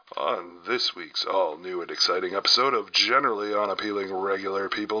On this week's all-new and exciting episode of Generally Unappealing Regular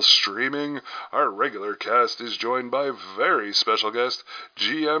People Streaming, our regular cast is joined by very special guest,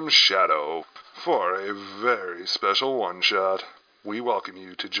 GM Shadow, for a very special one-shot. We welcome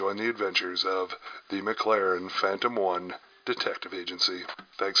you to join the adventures of the McLaren Phantom 1 Detective Agency.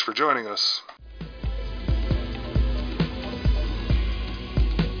 Thanks for joining us.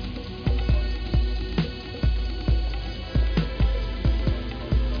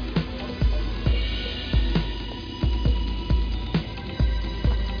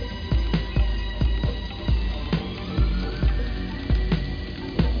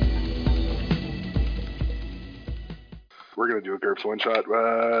 We're going to do a GURPS one-shot,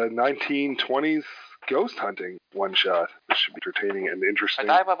 1920s ghost hunting one-shot. This should be entertaining and interesting.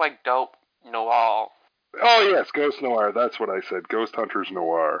 But I would like dope noir. Oh, yes, Ghost Noir. That's what I said. Ghost Hunters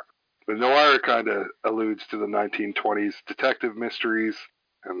Noir. But Noir kind of alludes to the 1920s detective mysteries,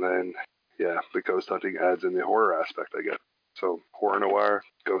 and then, yeah, the ghost hunting adds in the horror aspect, I guess. So, horror noir,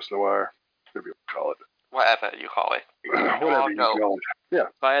 ghost noir, whatever you call it. Whatever you call it. Whatever you call it. Yeah.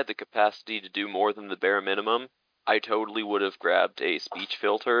 If I had the capacity to do more than the bare minimum, I totally would have grabbed a speech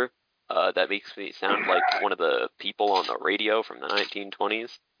filter that makes me sound like one of the people on the radio from the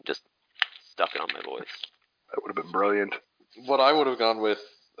 1920s. Just stuck it on my voice. That would have been brilliant. What I would have gone with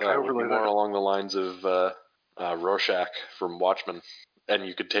would be overlay more that? along the lines of Rorschach from Watchmen. And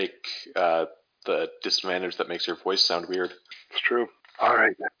you could take the disadvantage that makes your voice sound weird. It's true. All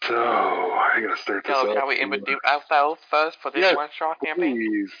right, so I gotta start this So, out. shall we introduce ourselves first for this Yes, one-shot campaign?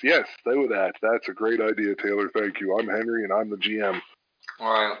 Please, yes, do that. That's a great idea, Taylor. Thank you. I'm Henry, and I'm the GM.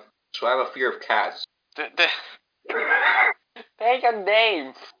 Alright, so I have a fear of cats. Take a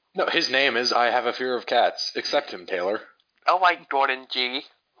name. No, his name is I Have a Fear of Cats. Accept him, Taylor. Oh, like Gordon G.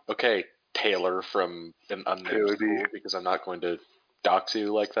 Okay, Taylor from an unnamed Taylor D. school, because I'm not going to dox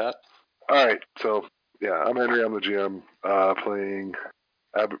you like that. All right, so yeah, I'm Henry. I'm the GM. Playing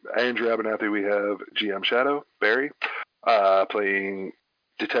Andrew Abernathy. We have GM Shadow Barry. Playing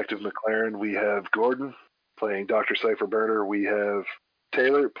Detective McLaren. We have Gordon. Playing Dr. Cypher Burner. We have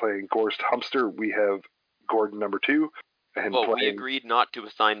Taylor. Playing Gorst Humpster. We have Gordon number 2. And Well, we playing... agreed not to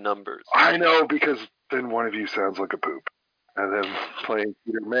assign numbers. I know, because then one of you sounds like a poop. And then playing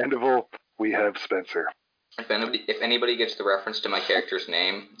Peter Mandeville, we have Spencer. If anybody gets the reference to my character's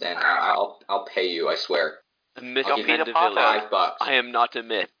name, then I'll pay you, I swear. Mr. Don't be the Mandeville, $5. I am not a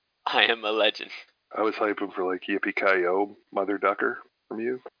myth. I am a legend. I was hyping for like Yippee-Ki-Yo, Mother Ducker from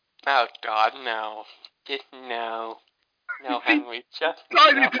you. Oh, God, no. Just no. No, Henry, just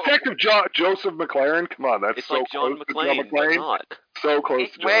Sorry, no. Detective Joseph McLaren. Come on, that's It's so like John close McClane, to John but McClane. not. So close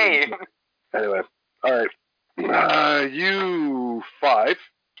It's to John. Wayne. Anyway, all right. You five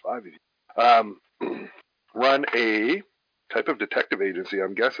of you, run a type of detective agency,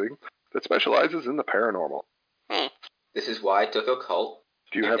 I'm guessing, that specializes in the paranormal. This is why I took occult.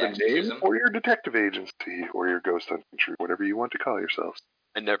 Do you And have a name exorcism. for your detective agency or your ghost hunting troop, whatever you want to call yourselves?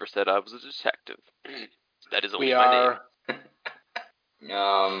 I never said I was a detective. That is only We my are...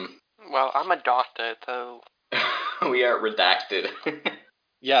 name. Well, I'm a doctor, so... We are redacted.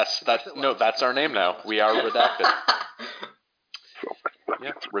 Yes, that's our name now. We are Redacted.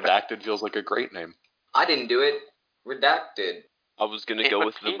 Yeah, Redacted feels like a great name. I didn't do it. Redacted. I was gonna It go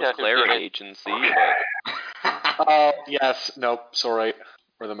was with the Peter who McLaren did it. agency, but Oh, yes. Nope, it's alright.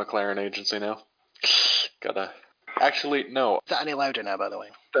 We're the McLaren agency now. Actually, no. Is that any louder now, by the way?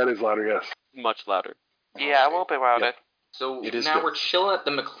 That is louder, yes. much louder. Yeah, we'll be around Yeah. it. So It is now good. we're chilling at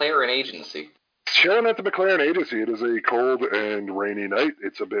the McLaren agency. Chilling at the McLaren agency. It is a cold and rainy night.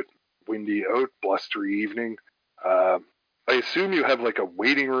 It's a bit windy out, blustery evening. I assume you have like a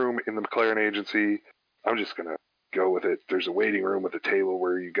waiting room in the McLaren agency. I'm just going to go with it. There's a waiting room with a table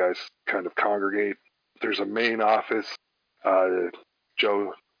where you guys kind of congregate. There's a main office.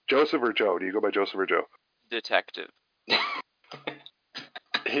 Joseph or Joe? Do you go by Joseph or Joe? Detective.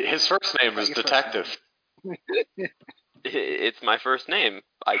 His first name is Detective. It's my first name.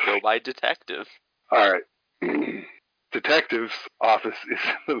 I go by Detective. All right. Detective's office is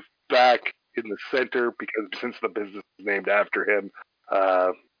in the back in the center because since the business is named after him,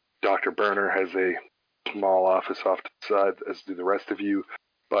 Dr. Burner has a small office off to the side, as do the rest of you.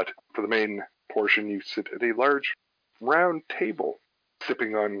 But for the main portion, you sit at a large round table,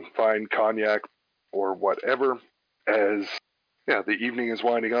 sipping on fine cognac or whatever, as the evening is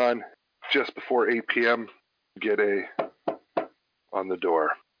winding on. Just before 8 p.m., you get a on the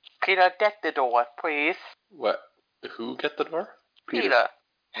door. Peter, deck the door, please. What? Who get the door? Peter.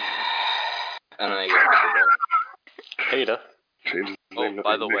 And I get the door. Peter. Changes his Oh, name to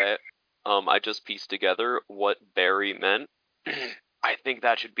by the Nick. way, I just pieced together what Barry meant. I think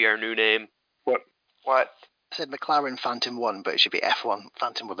that should be our new name. What? I said McLaren Phantom 1, but it should be F1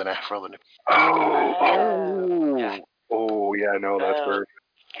 Phantom with an F rather than Yeah. Oh, yeah, no, that's Oh. perfect.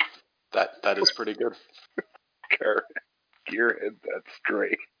 That is pretty good. Gearhead, that's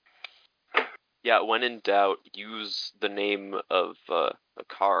great. Yeah, when in doubt, use the name of a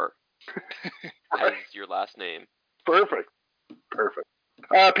car as your last name. Perfect.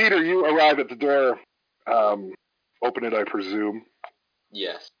 Peter, you arrive at the door. Open it, I presume.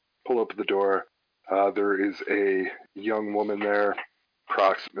 Yes. Pull up the door. There is a young woman there,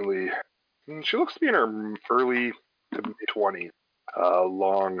 approximately. She looks to be in her early to mid-20s.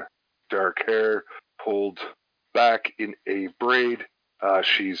 Long, dark hair, pulled back in a braid.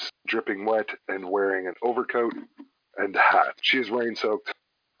 She's dripping wet and wearing an overcoat and hat. She is rain-soaked.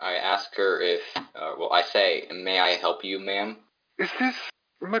 I ask her if, I say, may I help you, ma'am? Is this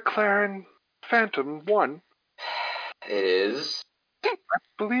McLaren Phantom 1? It is.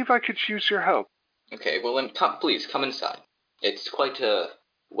 Believe I could use your help. Okay, well then, please, come inside. It's quite,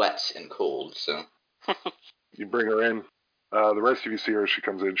 wet and cold, so. You bring her in. The rest of you see her as she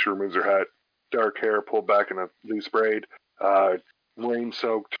comes in. She removes her hat. Dark hair pulled back in a loose braid.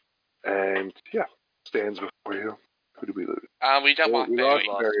 Rain-soaked. And, yeah, stands before you. Who do we lose? We don't want We Barry.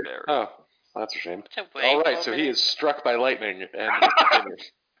 lost Barry. Barry. Oh, that's a shame. To wait All right, for so a he minute. is struck by lightning, and we continue.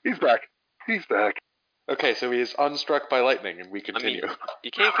 He's back. Okay, so he is unstruck by lightning, and we continue.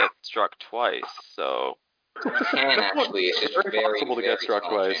 You can't get struck twice, so You can, actually. It's just Very very, possible to very get struck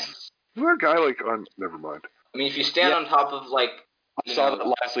small twice. chance. Isn't that guy like on? Never mind. I mean, if you stand Yeah. on top of, like, I you saw know, that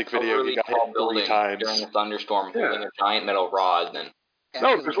last leak a video. really He got tall hit 3 building times. during a thunderstorm Yeah. holding a giant metal rod, then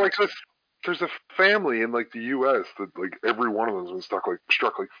No, there's like this. There's a family in like the U.S. that like every one of them's been struck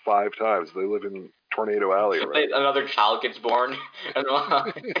like 5 times. They live in Tornado Alley. Or whatever. another child gets born. And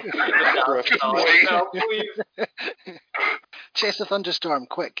the child's like, no, please. Chase the thunderstorm,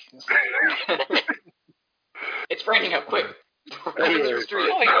 quick. It's raining up, quick. Anyway. Into the street.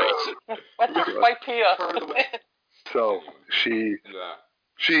 Oh my gosh. What the my Pia? So she,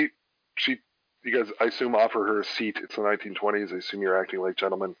 Yeah. you guys, I assume, offer her a seat. It's the 1920s. I assume you're acting like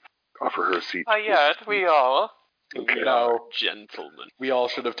gentlemen. Offer her a seat. Oh, yes, we are. Okay. we No. are gentlemen. We all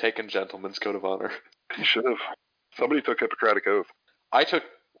should have taken gentleman's code of honor. You should have. Somebody took Hippocratic Oath. I took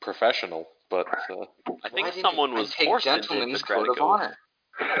professional, but I think Why didn't someone I was take forced into gentleman's code Hippocratic of Oath. honor.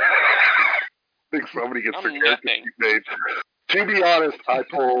 I think somebody gets I'm their character nothing. sheet made. To be honest, I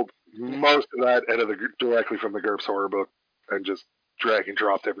pulled most of that out of directly from the GURPS horror book and just drag and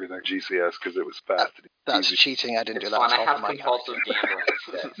dropped everything GCS because it was fast. and That's easy. cheating. I didn't It's do that fine, at I all have for my compulsive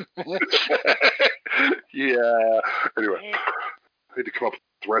character. gambling instead. Yeah. Anyway, I need to come up with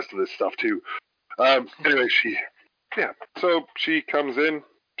the rest of this stuff too. Anyway, so she comes in,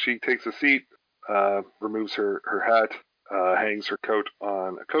 she takes a seat, removes her hat, hangs her coat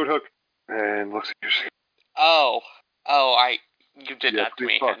on a coat hook, and looks at you. You did Yeah, that to please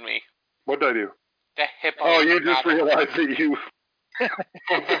me, talk. Henry. What did I do? The hippo. Oh, you just rather- realized that you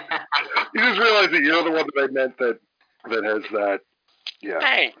just realized that you're the one that I meant that has that. Yeah.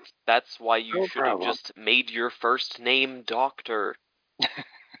 Thanks. That's why you No should have problem. just made your first name Doctor.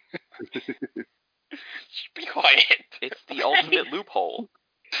 Be quiet. It's the ultimate loophole.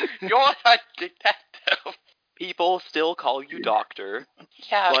 You're a detective. People still call you Doctor,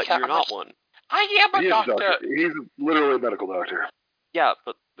 Yeah, but you're not one. I am He a is a doctor. doctor. He's literally a medical doctor. Yeah,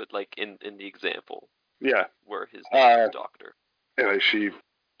 but like in the example Yeah. where his name is Uh, Doctor. Anyway, she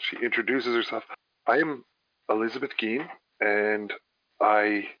introduces herself. I am Elizabeth Geen, and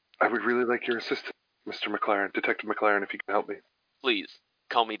I would really like your assistance, Mr. McLaren, Detective McLaren, if you can help me. Please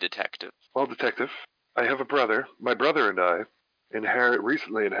call me Detective. Well, Detective, I have a brother. My brother and I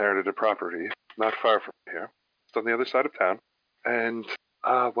recently inherited a property not far from here. It's on the other side of town. And,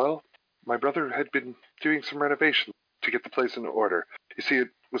 my brother had been doing some renovations to get the place in order. You see, it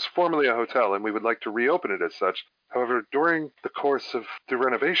was formerly a hotel, and we would like to reopen it as such. However, during the course of the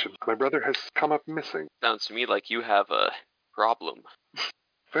renovation, my brother has come up missing. Sounds to me like you have a problem.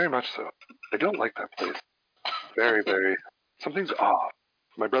 Very much so. I don't like that place. Very, very. Something's off.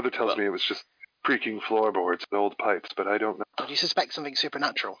 My brother tells me it was just creaking floorboards and old pipes, but I don't know. Do you suspect something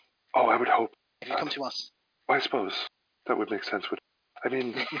supernatural? Oh, I would hope. If you come to us. I suppose that would make sense. I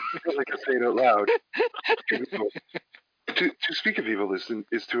mean, I feel like I say it out loud. To speak of evil is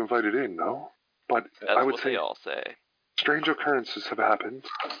to invite it in, no? But That's I would what say they all say. strange occurrences have happened.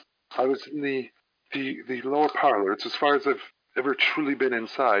 I was in the lower parlor. It's as far as I've ever truly been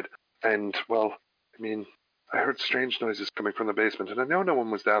inside. And, well, I mean, I heard strange noises coming from the basement, and I know no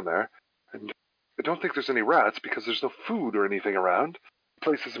one was down there. And I don't think there's any rats because there's no food or anything around. The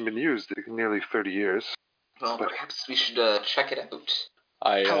place hasn't been used in nearly 30 years. Well, But- perhaps we should check it out.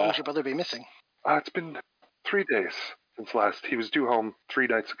 How long has your brother been missing? It's been 3 days since last. He was due home 3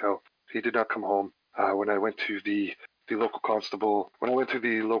 nights ago. He did not come home. When I went to the local constable,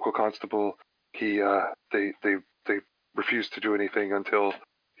 he they refused to do anything until,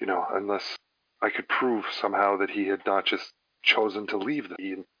 unless I could prove somehow that he had not just chosen to leave the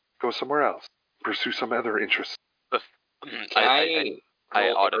and go somewhere else, pursue some other interest. Can I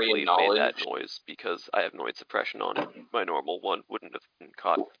roll audibly area made knowledge? that noise because I have noise suppression on it. My normal one wouldn't have been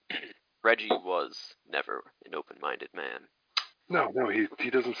caught. Reggie was never an open-minded man. No, he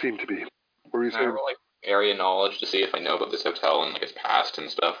doesn't seem to be. What were you Can I saying? roll area knowledge to see if I know about this hotel and its past and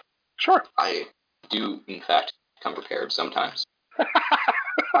stuff? Sure. I do, in fact, come prepared sometimes.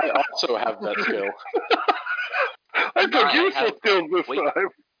 I also have that skill. I thought you I were have- so skilled this wait. time.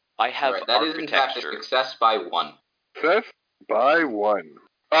 I have Right, that is in fact a architecture. success by 1. Success by 1.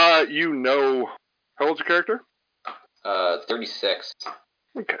 How old's your character? 36.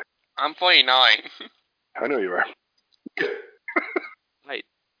 Okay, I'm 49. I know you are.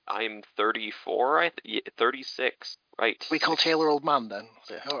 I'm 34, 36, right? We call Taylor old man then.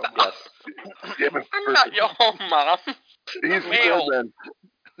 Oh, Yes. Yeah, but I'm not your mom. he's an Male. old man.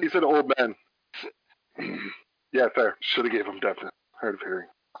 He's an old man. Yeah, fair. Should have gave him deafness. Hard of hearing.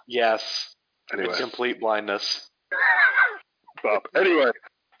 Yes. Anyway, It's complete blindness. stop. Anyway,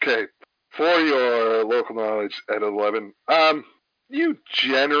 okay. For your local knowledge at 11, you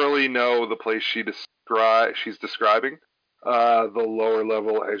generally know the place she's describing. The lower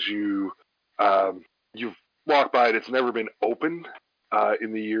level, as you've walked by it, it's never been opened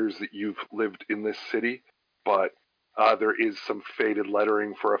in the years that you've lived in this city, but there is some faded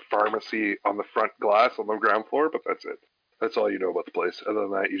lettering for a pharmacy on the front glass on the ground floor, but that's it. That's all you know about the place. Other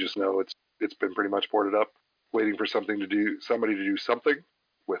than that, you just know it's been pretty much boarded up, waiting for somebody to do something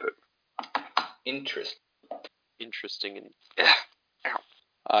with it. Interesting. And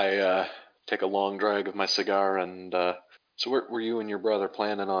I take a long drag of my cigar and, so what were you and your brother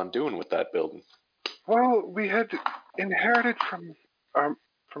planning on doing with that building? Well, we had inherited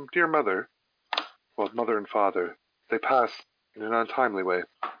from dear mother, mother and father. They passed in an untimely way,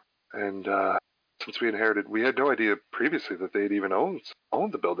 and since we inherited, we had no idea previously that they had even owned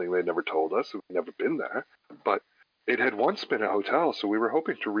the building. They'd never told us. We'd never been there, but it had once been a hotel, so we were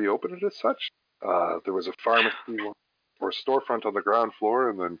hoping to reopen it as such. There was a pharmacy or a storefront on the ground floor,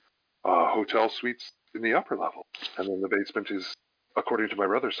 and then hotel suites in the upper level, and then the basement is, according to my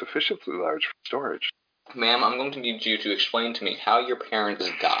brother, sufficiently large for storage. Ma'am, I'm going to need you to explain to me how your parents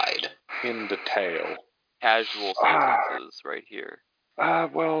died. In detail. casual sentences right here.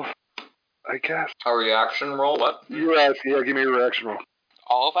 Well, I guess. A reaction roll? What? You ask, yeah, give me a reaction roll.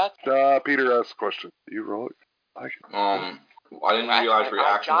 All of that? Peter asked the question. You roll it. I I didn't realize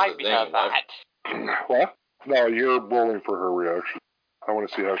reaction was a thing. that. What? No, you're rolling for her reaction. I want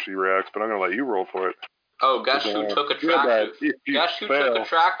to see how she reacts, but I'm going to let you roll for it. Oh, guess who took a Yeah, but tractor? if you Guess who fail- took a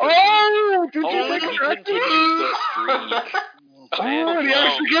tractor? Oh, did you Oh, take he a tractor? continues the streak. Oh, Man, and he no,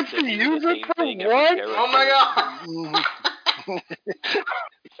 actually gets to continue use the it same for thing every what? character. Oh my god! Oh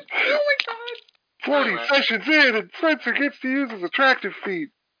my god. 40 Anyway. sessions in, and Spencer gets to use his attractive feet.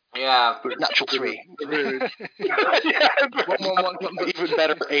 Yeah. Natural 3. Yeah, Even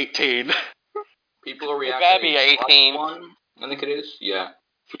better, 18. People are It reacting. better be 18. +1, I think it is. Yeah.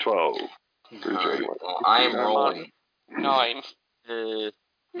 So 12. Alright, well, I am rolling. 9. Uh,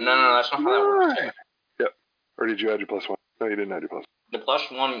 No, that's not how that works. Yep. Or did you add your +1? No, you didn't add your +1. The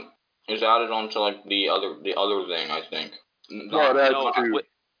 +1 is added onto like the other thing, I think. No, it adds no, two.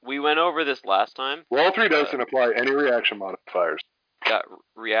 we went over this last time. Roll 3 dice and apply any reaction modifiers. Got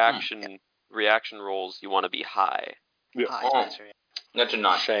reaction rolls. You want to be high. Yeah. High, Oh. better, yeah. That's a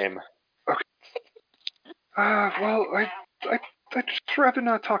 9. Shame. Well, I'd just rather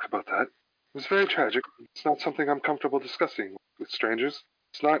not talk about that. It was very tragic. It's not something I'm comfortable discussing with strangers.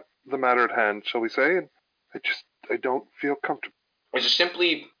 It's not the matter at hand, shall we say, and I don't feel comfortable. It's just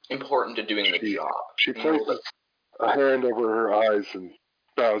simply important to doing the She- job. She You know, places a hand over her eyes and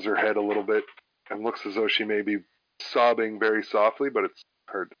bows her head a little bit and looks as though she may be sobbing very softly, but it's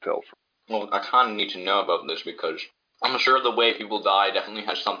hard to tell. Well, I kind of need to know about this because I'm sure the way people die definitely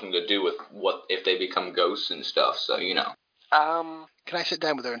has something to do with what if they become ghosts and stuff. So Can I sit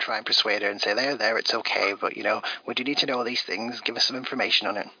down with her and try and persuade her and say, there, it's okay, but, we do need to know all these things. Give us some information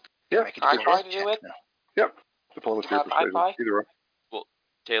on it. Yeah, Make a I diplomacy try to do check it. now. diplomacy or Bye, persuasion, bye. either way.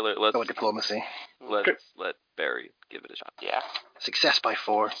 Taylor, Go with diplomacy. let Barry give it a shot. Yeah. Success by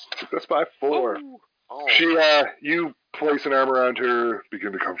 4. Success by 4. Oh. She, you place an arm around her,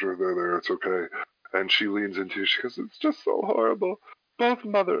 begin to comfort her. There, it's okay. And she leans into you. She goes, it's just so horrible. Both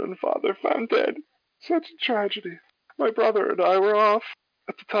mother and father found dead. Such a tragedy. My brother and I were off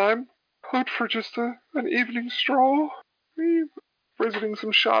at the time, out for just an evening stroll. We were visiting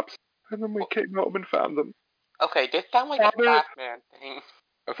some shops, and then we came home and found them. Okay, this sounds like a Father- Batman thing.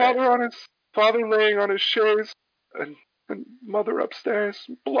 Okay. Father laying on his chaise, and mother upstairs.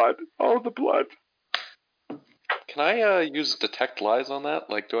 Blood, all the blood. Can I use detect lies on that?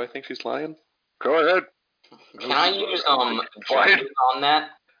 Like, do I think she's lying? Go ahead. Can I use judgment on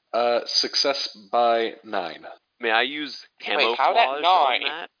that? Success by 9. May I use Wait, how that camouflage on nine?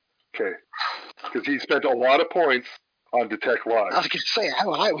 that? Okay. Because he spent a lot of points on detect I lies. was going to say,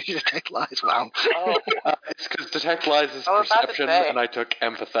 how high would you detect lies? Wow. Oh, It's because detect lies is I was about to perception, say. and I took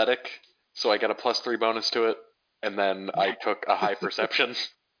empathetic, so I get a +3 bonus to it, and then I took a high perception.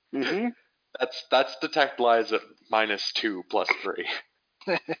 Mm-hmm. That's detect lies at -2 +3.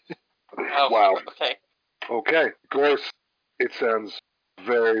 oh, Wow. Okay. Okay. Gorse, it sounds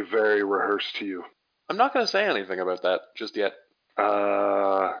very, very rehearsed to you. I'm not going to say anything about that just yet.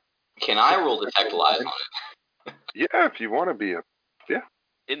 Can I roll detect lies on it? Yeah, if you want to be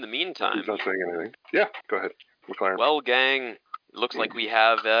In the meantime, he's not saying anything. Yeah, go ahead. McLaren. well, gang, it looks like we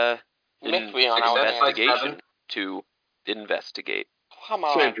have an Mystery on our hands. investigation to investigate. Come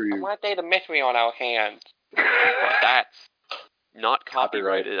Same on. for you. I want to say the mystery on our hands. But that's not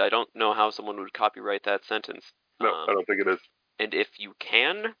Copyright. copyrighted. I don't know how someone would copyright that sentence. No, I don't think it is. And if you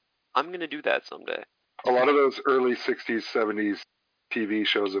can, I'm going to do that someday. A lot of those early 60s, 70s TV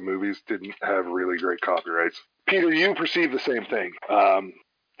shows and movies didn't have really great copyrights. Peter, you perceive the same thing.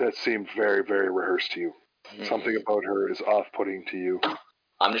 That seemed very, very rehearsed to you. Something about her is off-putting to you.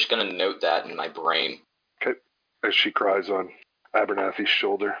 I'm just going to note that in my brain. As she cries on Abernathy's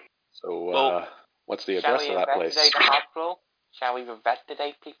shoulder. So, Well, what's the Shall address we of that place? investigate the hospital? Shall we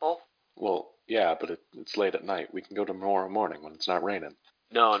investigate people? Well, yeah, but it's late at night. We can go tomorrow morning when it's not raining.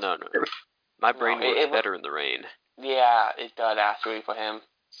 No. My brain No, works it- better in the rain. Yeah, it does actually for him.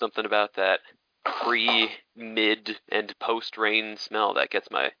 Something about that pre, mid, and post-rain smell that gets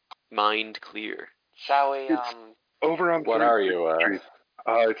my mind clear. Shall we, It's- Over on What 33rd are you? Street.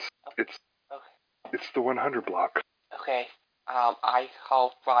 It's the 100 block. okay, I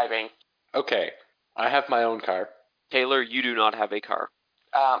call driving. Okay, I have my own car. Taylor, you do not have a car,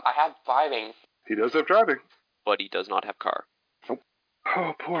 I have driving. He does have driving. but he does not have car.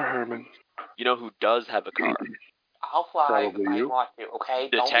 Oh, poor Herman. You know who does have a car? I'll drive Probably if I you. want to, okay?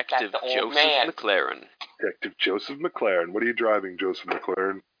 Detective Don't get the old Joseph man. McLaren. Detective Joseph McLaren. What are you driving, Joseph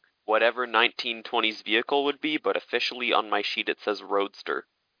McLaren? Whatever 1920s vehicle would be, but officially on my sheet it says Roadster.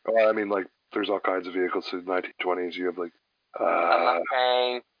 Oh, I mean, like, there's all kinds of vehicles in the 1920s. You have, like, I'm not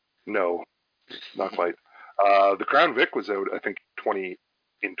saying. no, not quite. The Crown Vic was out, I think,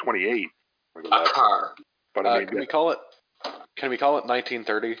 in 28. A car. But I mean, Can we call it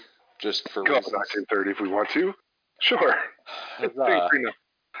 1930? Just for go reasons. 1930 if we want to. Sure. Huzzah.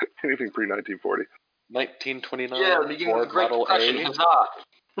 Anything pre-1940. 1929 Yeah, beginning of Ford the Great Model Depression. A. Huzzah.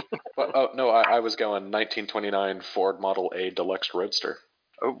 Oh no, I was going 1929 Ford Model A Deluxe Roadster.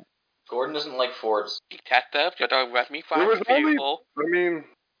 Oh, Gordon doesn't like Fords. Detective, you don't let me It find was the only- vehicle. I mean,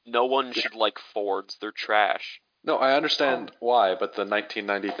 No one should like Fords, they're trash. No, I understand why, but the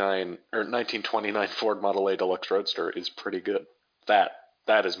 1929 Ford Model A Deluxe Roadster is pretty good. That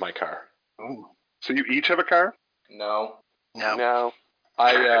is my car. oh. So you each have a car? No. No. No.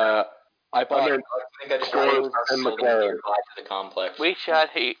 I bought. Under- I think I just Ford wanted to and sold McLaren. nearby to the complex. We should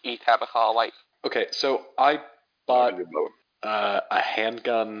each have a car, like, Okay, so I bought a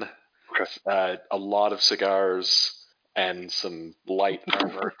handgun, Okay. a lot of cigars, and some light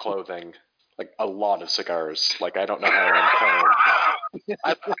armor clothing. Like a lot of cigars. Like I don't know how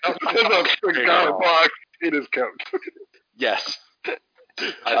I'm playing. There's a cigar box in his couch. Yes.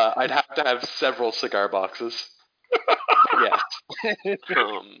 I'd have to have several cigar boxes. Yes. They're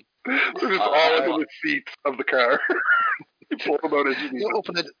just all under the seats of the car. You pull them out as you need You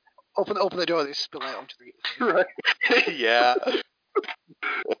open the door, they spill out onto the. them. Right. Yeah.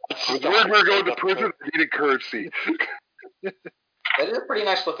 With word we're going to prison, I need a currency. That is a pretty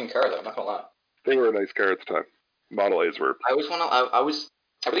nice looking car, though. I'm not gonna lie. They were a nice car at the time. Model A's were. I always want to. I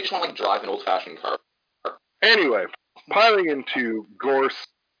really just want to like drive an old fashioned car. Anyway, piling into Gorse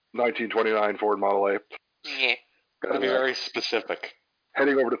 1929 Ford Model A. yeah. Gotta be very specific.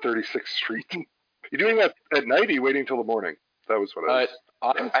 Heading over to 36th Street. You doing that at night? Or are you waiting till the morning? That was what I was.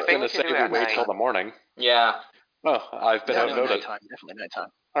 I'm I think gonna we say should do we it at wait night. till the morning. Yeah. Oh, I've been Definitely outvoted. nighttime. Definitely nighttime.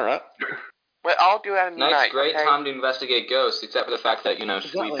 All right. Well, I'll do that at Night's night. great okay? time to investigate ghosts, except for the fact that, Exactly,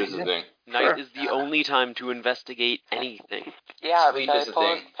 Sweep is a yeah. thing. Night is the only time to investigate anything. Yeah, Sleep because is a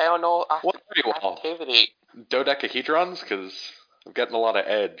thing. paranormal What are you all? activity. Dodecahedrons? Because I'm getting a lot of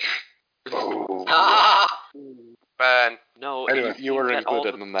edge. Oh. Ah! Burn. No, Anyway, You were that all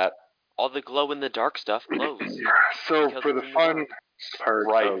included in that. all the glow in the dark stuff glows. So Because for the it's in the fun dark. part,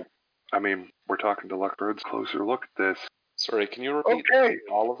 Right. we're talking to Luck Roads. Closer look at this. Sorry, can you repeat Okay.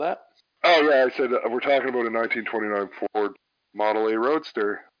 all of that? Oh yeah, I said we're talking about a 1929 Ford Model A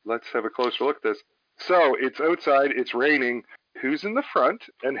Roadster. Let's have a closer look at this. So it's outside. It's raining. Who's in the front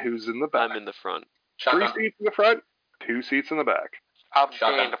and who's in the back? I'm in the front. 3 Shotgun. seats in the front, 2 seats in the back. I'll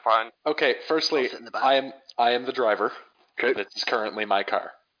Shotgun. be in the front. Okay, firstly, I'll sit in the back. I am the driver. Okay. This is currently my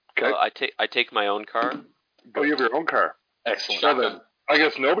car. Okay. I take my own car. Oh, you have your own car. Excellent. So Shotgun. then, I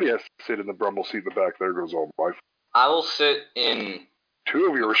guess nobody has to sit in the Brumble seat in the back. There goes all my. I will sit in 2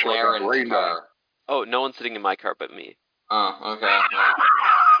 of you are shotgun McLaren's rain down. car. Oh, no one's sitting in my car but me. Oh, okay.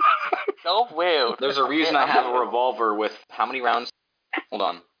 Well, So weird. there's a reason I have a revolver with how many rounds? Hold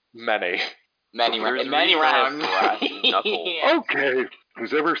on. Many. Many, There's a many reason I have rounds. brass knuckles. Yeah. Okay.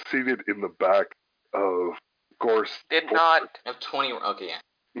 Who's ever seated in the back of Gorse Did not. I have 20. Okay, yeah.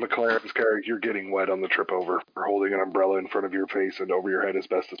 McLaren's car? You're getting wet on the trip over. You're holding an umbrella in front of your face and over your head as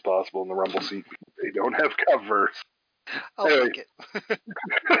best as possible in the rumble seat. They don't have covers. I'll Anyway. take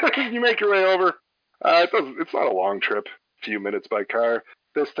it. You make your way over. It's not a long trip. A few minutes by car.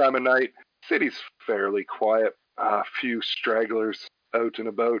 This time of night, city's fairly quiet. A few stragglers out and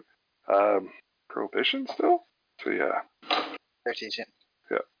about. Prohibition still? So yeah. 30s,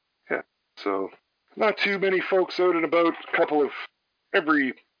 yeah. So not too many folks out and about.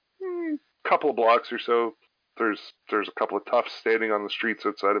 Every couple of blocks or so, there's a couple of toughs standing on the streets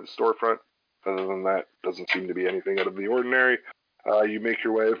outside of the storefront. Other than that, doesn't seem to be anything out of the ordinary. You make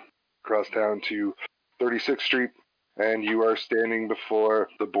your way across town to 36th Street, and you are standing before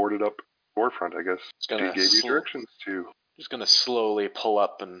the boarded up storefront, I guess. Just gonna He gave you sl- directions to. Just gonna slowly pull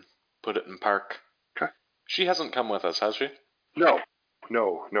up and put it in park. Okay. She hasn't come with us, has she? No,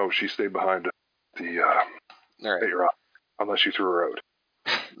 she stayed behind the All right. at your office, unless you threw her out.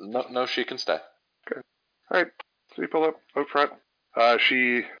 No, she can stay. All right, so you pull up out front.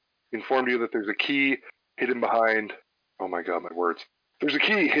 She informed you that there's a key hidden behind. Oh my God, my words! There's a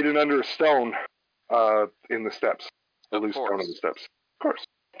key hidden under a stone in the steps. A Of loose stone in course. the steps. Of course.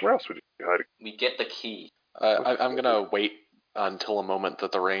 Where else would you be hiding? We get the key. I'm gonna wait until a moment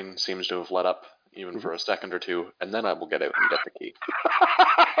that the rain seems to have let up, even for a second or two, and then I will get out and get the key.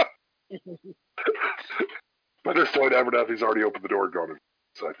 By this point, Abernathy's already opened the door and gone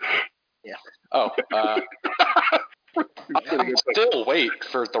inside. Oh, He's pretty good. still wait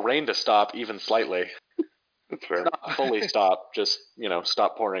for the rain to stop even slightly. That's fair. Not fully stop, just,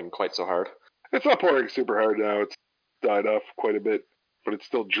 stop pouring quite so hard. It's not pouring super hard now. It's died off quite a bit, but it's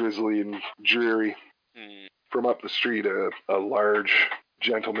still drizzly and dreary. Hmm. From up the street, a large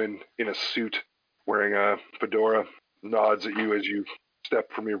gentleman in a suit wearing a fedora nods at you as you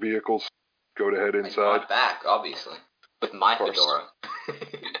step from your vehicles. Go to head I inside. nod back, obviously. With my Of course. fedora.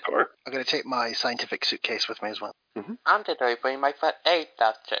 Sure. I'm going to take my scientific suitcase with me as well. I'm delivering my first aid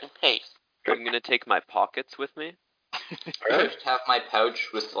voucher in haste. I'm gonna take my pockets with me. I just have my pouch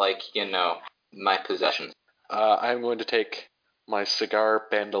with, my possessions. I'm going to take my cigar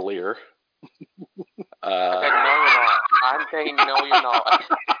bandolier. I'm saying no, you're not.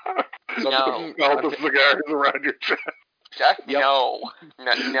 So No. All the cigars around your chest. Just Yep. no.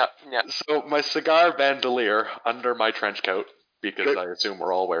 No. So my cigar bandolier under my trench coat, because Okay. I assume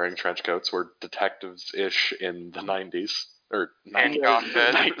we're all wearing trench coats. We're detectives-ish in the 90s. Or And Johnson.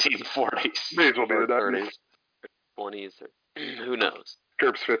 1940s. May as well be the 30s. 20s or who knows.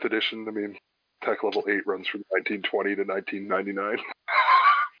 GURPS 5th edition. I mean, Tech Level 8 runs from 1920 to 1999.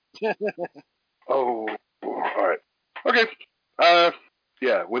 Oh, all right. Okay.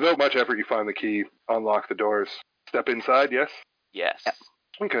 Yeah, without much effort, you find the key, unlock the doors, step inside, yes? Yes.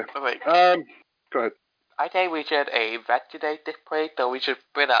 Okay. Wait, Go ahead. I think we should investigate this place, so we should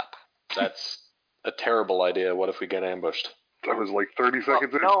split up. That's a terrible idea. What if we get ambushed? That was like 30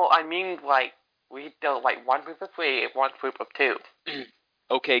 seconds in. No, I mean, we do, one group of 3 and one group of 2.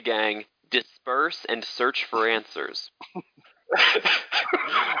 Okay, gang. Disperse and search for answers.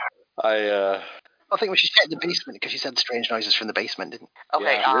 I think we should check the basement because you said strange noises from the basement, didn't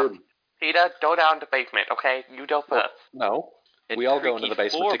Okay, Yeah, Peter, go down the basement, okay? You go first. No. And We all go into creaky the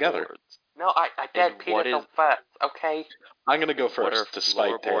basement together. floorboards. No, I said And Peter what go is- first, okay? I'm going to go What are first,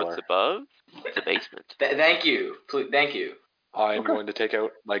 despite Taylor. floorboards above? It's a basement. Thank you. Thank you. I'm Okay. going to take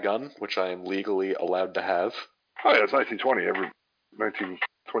out my gun, which I am legally allowed to have. Oh, yeah, it's 1920.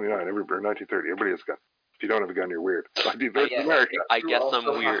 1929, or 1930. Everybody has a gun. If you don't have a gun, you're weird. 1930 Yeah, America. I You guess also I'm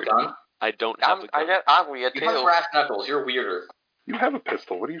have weird. gun? I don't have a gun. I'm weird You have too. brass knuckles. You're weirder. You have a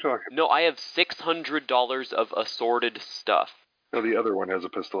pistol. What are you talking No, I have $600 of assorted stuff. about? No, the other one has a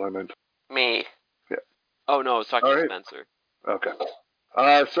pistol, I meant. Me. Oh no, I was talking All to right. Spencer. Okay.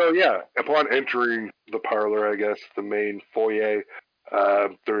 So yeah, upon entering the parlor, I guess the main foyer,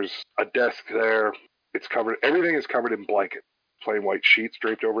 there's a desk there. It's covered. Everything is covered in blankets, plain white sheets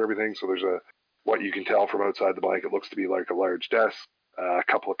draped over everything. So there's what you can tell from outside the blanket looks to be like a large desk, a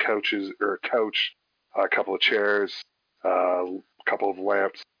couple of couches or a couch, a couple of chairs, a couple of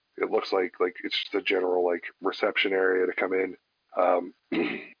lamps. It looks like it's just a general like reception area to come in.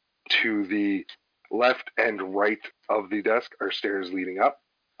 To the left and right of the desk are stairs leading up,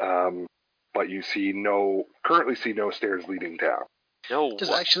 but you currently see no stairs leading down. No. Does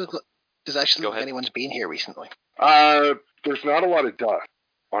it what? actually look Go like ahead. anyone's been here recently? There's not a lot of dust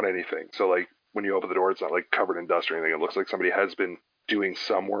on anything, so like when you open the door, it's not like covered in dust or anything. It looks like somebody has been doing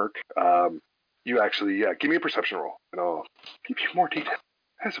some work. You actually, give me a perception roll, and I'll give you more detail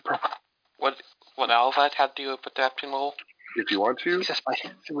as appropriate. What else that had to do with perception roll? If you want to. Success by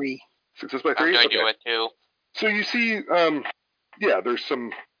 3. Success by I'm 3? going to Okay. do it too. So you see, there's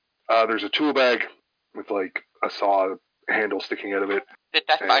some, there's a tool bag with like a saw handle sticking out of it.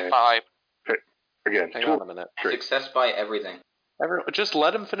 Success by 5. Again, Hang tool. on a minute. Great. Success by everything. Just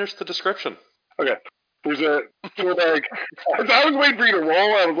let him finish the description. Okay. There's a tool bag. I was waiting for you to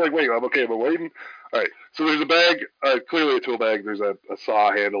roll. I was like, wait, I'm okay, but waiting. All right. So there's a bag, clearly a tool bag. There's a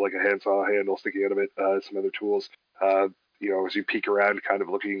saw handle, like a hand saw handle sticking out of it. Some other tools. As you peek around, kind of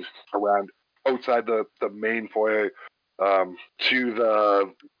looking around outside the main foyer, to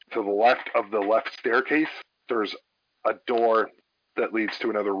the left of the left staircase, there's a door that leads to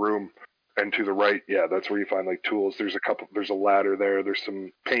another room. And to the right, that's where you find like tools. There's a ladder there. There's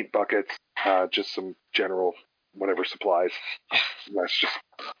some paint buckets, just some general whatever supplies. That's just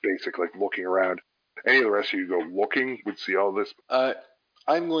basic, like looking around. Any of the rest of you go looking would see all this.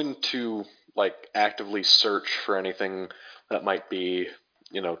 I'm going to like actively search for anything that might be,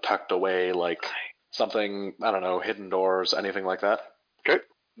 tucked away, like something, I don't know, hidden doors, anything like that. Okay.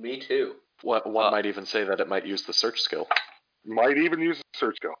 Me too. One might even say that it might use the search skill. Might even use a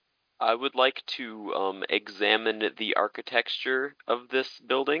search skill. I would like to examine the architecture of this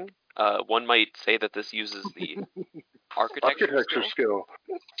building. One might say that this uses the architecture skill.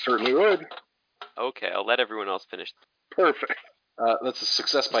 Certainly would. Okay, I'll let everyone else finish. Perfect. That's a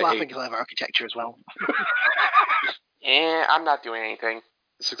success It's by laughing 8. because I have architecture as well. I'm not doing anything.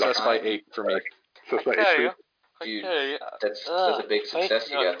 Success by 8 for me. So it's not Okay. issue. Dude, that's a big success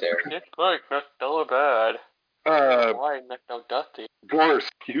you got there. It's like not so bad. Why not so dusty? Boris,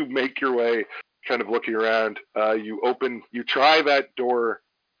 you make your way, kind of looking around. You try that door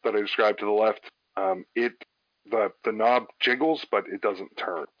that I described to the left. The knob jiggles, but it doesn't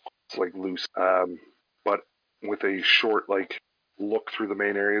turn. It's like loose. But with a short look through the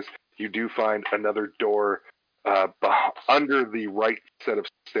main areas, you do find another door under the right set of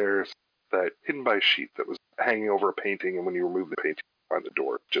stairs, that hidden by a sheet that was hanging over a painting. And when you remove the painting, you find the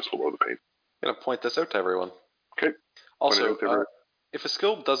door just below the painting. I'm going to point this out to everyone. Okay. Also, if a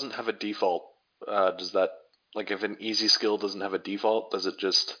skill doesn't have a default, does that, if an easy skill doesn't have a default, does it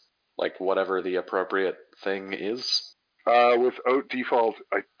just, whatever the appropriate thing is? Without default,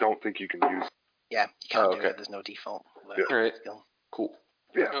 I don't think you can use. Yeah, you can't do okay. it. There's no default. Yeah. Alright, Skill. cool.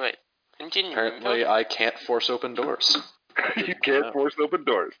 Yeah. Wait. Continue. Apparently, I can't force open doors. You can't force open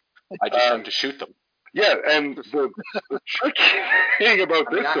doors. I just have to shoot them. Yeah, and the tricky thing about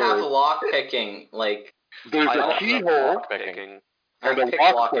I mean, this I door have is lock picking. there's I a also keyhole have picking. and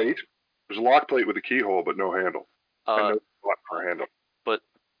a lock plate. There's a lock plate with a keyhole, but no handle. And no lock for a handle.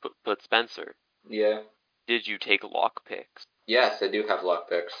 But Spencer, Yeah. did you take lock picks? Yes, I do have lock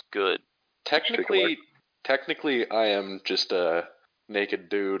picks. Good. Technically, I am just a naked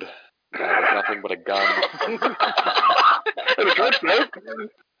dude with nothing but a gun. And a good note.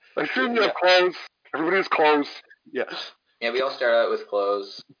 I assume you have clothes. Everybody has clothes. Yeah. Yeah, we all start out with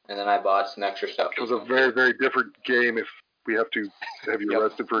clothes, and then I bought some extra stuff. It was a very, very different game if we have to have you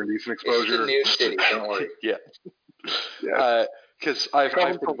arrested for indecent It's just exposure. a new city, don't worry. Yeah. Because I've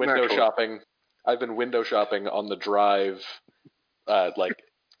Come been from window natural. shopping. I've been window shopping on the drive.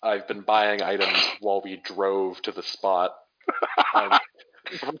 I've been buying items while we drove to the spot. And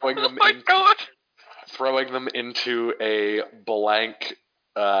throwing them into a blank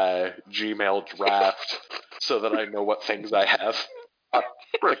Gmail draft so that I know what things I have.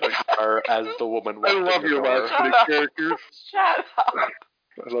 The car as the woman walked I in love the your door. last minute characters. Shut up.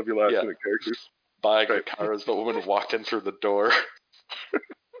 I love your last minute characters. Buying the Right. car as the woman walked in through the door.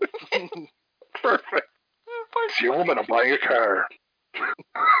 Perfect. See a woman, I'm buying a car.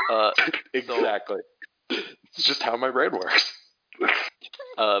 Exactly. It's just how my brain works.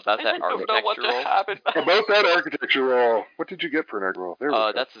 About I that don't know what architectural. just happened. About that architecture roll, what did you get for an architecture roll? There we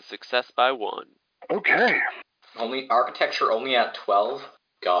go. That's a success by 1. Okay. Only architecture only at 12.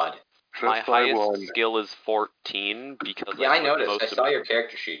 God. My Success by highest 1. skill is 14 because Yeah, I I put noticed. most I of saw my- your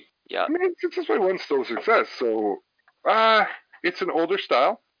character sheet. Yeah, I mean, success by 1's still a success, so it's an older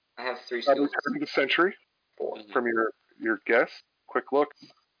style. I have 3 Probably skills. turn of the century. 4. Mhm. From your guess. Quick look.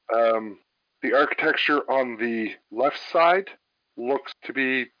 The architecture on the left side looks to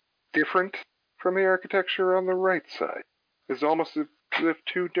be different from the architecture on the right side. It's almost as if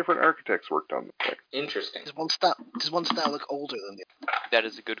 2 different architects worked on the thing. Interesting. Does one style look older than the other? that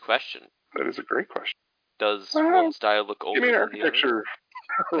is a good question. That is a great question. Does Well, one style look older Give me an than the other? architecture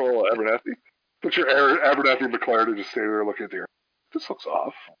roll, Abernathy. Put your Abernathy and McLaren to just stay there looking at the This looks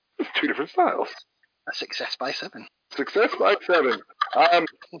off. It's 2 different styles. A success by 7. Success by 7.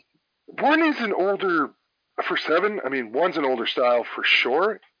 One is an older, for 7, I mean, one's an older style for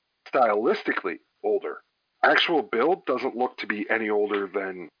sure, stylistically older. Actual build doesn't look to be any older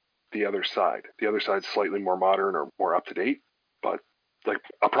than the other side. The other side's slightly more modern or more up to date, but like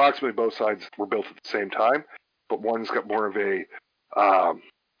approximately both sides were built at the same time, but one's got more of a,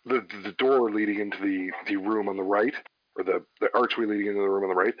 the door leading into the room on the right, or the archway leading into the room on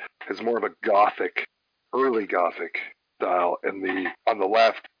the right, has more of a Gothic, early Gothic style, and on the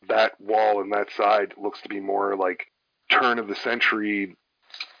left, that wall and that side looks to be more like turn of the century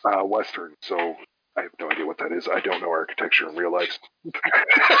Western. So I have no idea what that is. I don't know architecture in real life.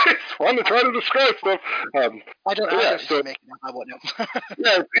 It's fun to try to describe stuff. I don't Yeah, know. so- Making up. I won't know.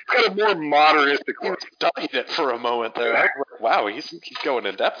 Yeah, it's got a more modernistic You look. studied it for a moment there. I was like, wow, he's going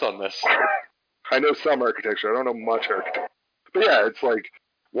in depth on this. I know some architecture. I don't know much architecture. But yeah, it's like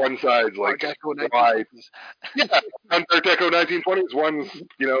one side's like Art Deco wide. 1920s. Yeah, Art Deco 1920s. One's,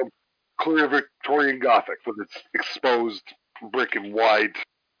 clear Victorian Gothic with its exposed brick and wide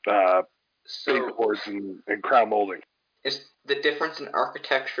So, baseboards and crown molding. is the difference in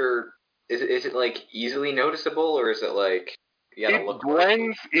architecture, is it like easily noticeable, or is it like you gotta It look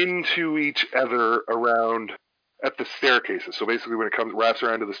blends into each other around at the staircases. So basically, when it wraps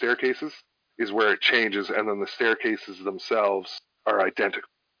around to the staircases, is where it changes, and then the staircases themselves are identical,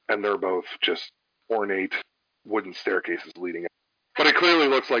 and they're both just ornate wooden staircases leading up. But it clearly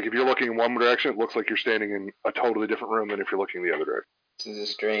looks like if you're looking in one direction, it looks like you're standing in a totally different room than if you're looking the other direction. This is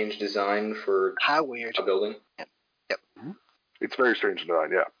a strange design for How weird. a building. It's very strange design,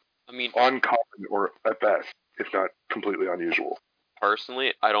 yeah. I mean, Uncommon, or at best, if not completely unusual.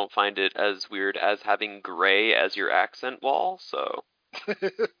 personally, I don't find it as weird as having gray as your accent wall, so...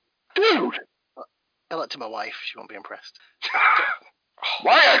 Dude! Tell it to my wife. She won't be impressed.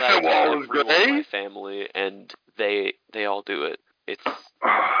 My I tell that accent to wall is everyone in gray? my family, and they all do it. It's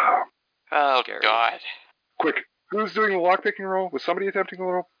Oh, Scary. God. Quick, who's doing the lockpicking roll? Was somebody attempting a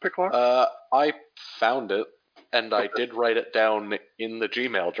little pick lock? I found it, and I did write it down in the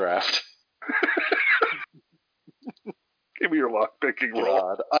Gmail draft. Give me your lockpicking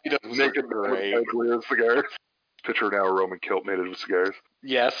roll. God, items Naked are great. clear of cigars. Picture now a Roman kilt made of cigars.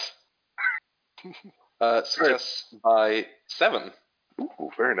 Yes. Success by 7. Ooh,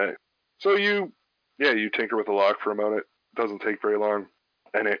 very nice. So you tinker with the lock for a moment. Doesn't take very long,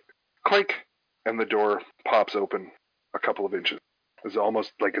 and it clink, and the door pops open a couple of inches. It's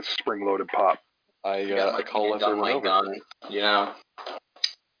almost like a spring-loaded pop. I got my call hands on everyone my over. gun,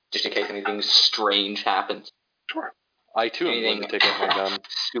 just in case anything strange happens. Sure. I too am going to take out my gun.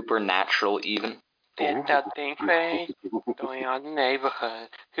 Supernatural, even. There's something crazy going on in the neighborhood.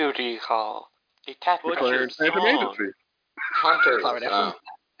 Who do you call? Detective. Clarence your Phantom song. Agency. Hunter. Clarinet.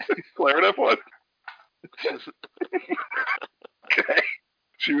 Clarinet F1. Okay.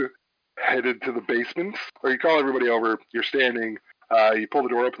 You headed to the basement, or you call everybody over. You're standing. You pull the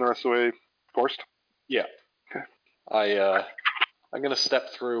door open the rest of the way. Forced. I'm going to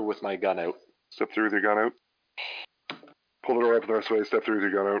step through with my gun out. Step through with your gun out. Pull the door open the rest of the way. Step through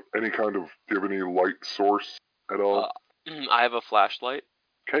with your gun out. Any kind of? Do you have any light source at all? I have a flashlight.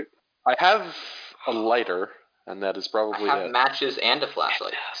 Okay. I have a lighter, and that is I probably have it. matches and a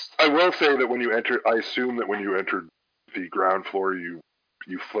flashlight. I will say that when you enter, I assume that when you entered the ground floor, you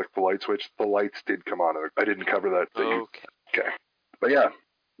flicked the light switch. The lights did come on. I didn't cover that. Okay. But yeah,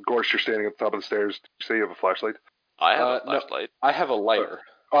 Gorsh, you're standing at the top of the stairs. Did you say you have a flashlight? I have a No. flashlight. I have a lighter.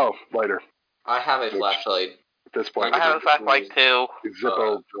 Oh, lighter. I have a Which- flashlight. At this point, I have a flashlight too.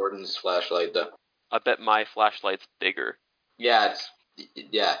 Zippo. Jordan's flashlight, though. I bet my flashlight's bigger. Yeah,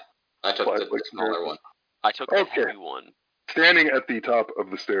 I took the Flashlight smaller comparison. one. I took the Okay. heavy one. Standing at the top of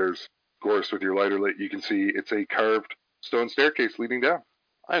the stairs, Gorsh, with your lighter lit, you can see it's a carved stone staircase leading down.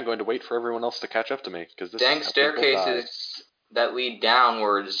 I'm going to wait for everyone else to catch up to me, because this Dang is how people die. staircases that lead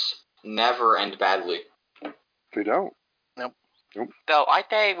downwards never end badly. They don't. So I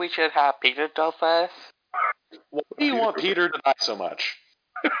think we should have Peter go first. Why do you want Peter to die so much?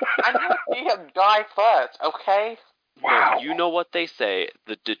 I want to see him die first, okay? Wow. No, you know what they say.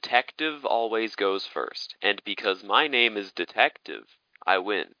 The detective always goes first. And because my name is Detective, I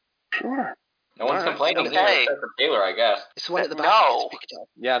win. Sure. No one's Alright. complaining Okay. except for Taylor, I guess. It's the one at the back No. that gets picked up.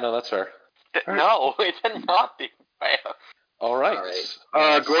 Yeah, no, that's fair. No, it's not the fair. All right. Gorst,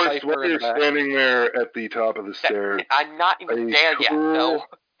 Cypher while in you're the back. standing there at the top of the stairs, I'm not even A there yet, though.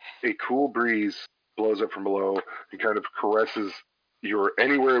 a cool breeze blows up from below and kind of caresses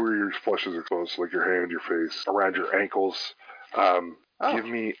anywhere where your flushes are close, like your hand, your face, around your ankles. Give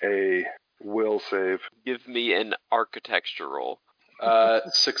me a will save. Give me an architecture roll.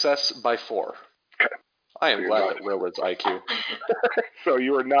 Success by 4. Okay. I am So you're glad not- that Willard's IQ. So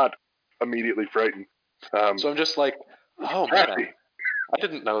you are not immediately frightened. So I'm just like, oh man, Happy. I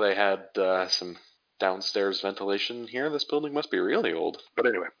didn't know they had some downstairs ventilation here. This building must be really old. But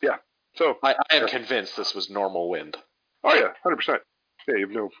anyway, yeah. So, I am convinced this was normal wind. oh yeah, 100%. Yeah, you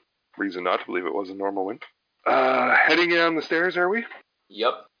have no reason not to believe it was a normal wind. Heading down the stairs, are we?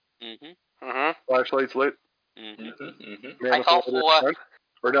 Yep. Mm-hmm. Mm-hmm. Flashlights lit. Mm-hmm. Man I with call the lighter in for- front.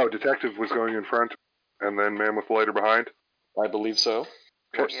 Or no, detective was going in front, and then man with the lighter behind. I believe so.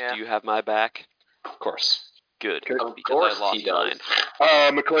 Horse, Yeah. do you have my back? Of course. Good, Okay. Of because course I lost he does.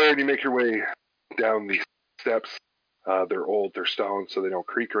 mine. McLaren, you make your way down the steps. They're old, they're stone, so they don't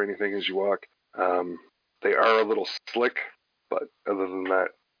creak or anything as you walk. They are a little slick, but other than that,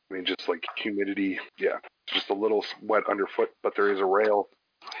 I mean, just like humidity, yeah, just a little wet underfoot, but there is a rail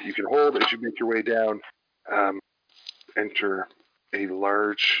you can hold as you make your way down. Enter a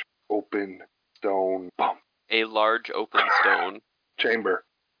large, open stone A large open stone. chamber.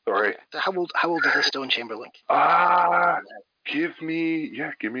 Sorry. Okay. So how old does this stone chamber look? Give me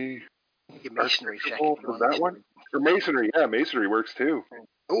Your masonry check. roll if you for want. that one. Or masonry, yeah, masonry works too.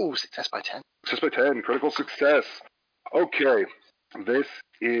 Oh, success by 10. Success by 10, critical success. Okay, this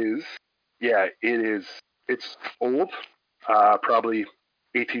is, it's old, probably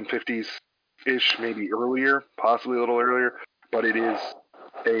 1850s-ish, maybe earlier, possibly a little earlier, but it is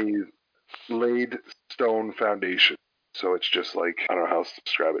a laid stone foundation. So it's just like, I don't know how else to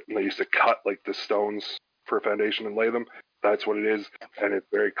describe it. And they used to cut like the stones for a foundation and lay them. That's what it is, and it's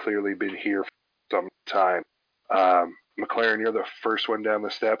very clearly been here for some time. McLaren, you're the first one down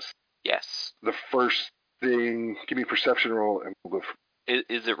the steps. Yes. The first thing, give me a perception roll, and we'll go.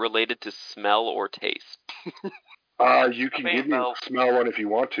 Is it related to smell or taste? You can give me a Rainbow. smell one if you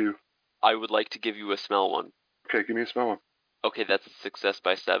want to. I would like to give you a smell one. Okay, give me a smell one. Okay, that's a success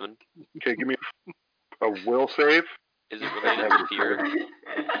by 7. Okay, give me a will save. Is it related to fear?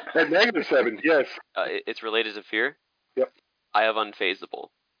 At -7, yes. It's related to fear? Yep. I have unfazable.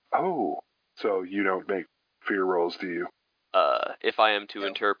 Oh, so you don't make fear rolls, do you? If I am to No.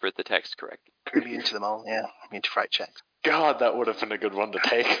 interpret the text correctly. Immune to them all, yeah. Immune to fright checks. God, that would have been a good one to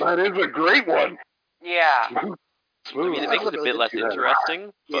take. That is a great one. Yeah. Smooth. I mean, it makes it a bit less Yeah.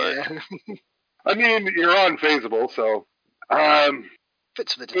 interesting, but Yeah. I mean, you're unfazable, so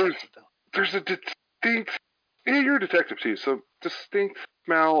Fits for the detective, though. there's a distinct. Yeah, you're a detective too, so distinct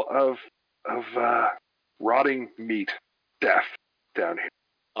smell of rotting meat, death down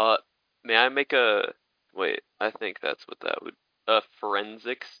here. may I make a wait? I think that's what that would a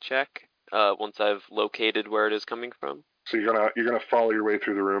forensics check. Once I've located where it is coming from. So you're gonna follow your way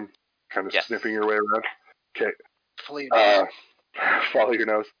through the room, kind of Yes. sniffing your way around. Okay. Follow your nose. Follow your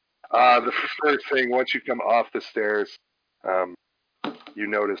nose. The first thing, once you come off the stairs, you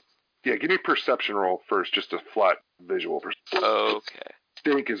notice. Yeah, give me a perception roll first, just a flat visual. Okay.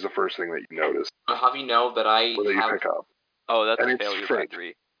 Stink is the first thing that you notice, I'll have you know that I or that you have pick up. Oh, that's And a it's failure by faint.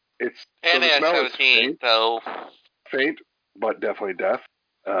 3. It's And the it's smell is 17, so... faint, but definitely death.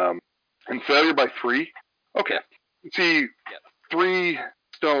 And failure by 3. Okay. You see 3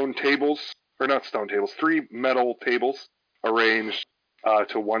 stone tables, or not stone tables, 3 metal tables arranged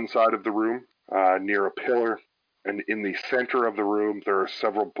to one side of the room near a pillar. And in the center of the room, there are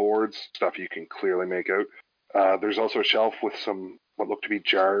several boards, stuff you can clearly make out. There's also a shelf with some what look to be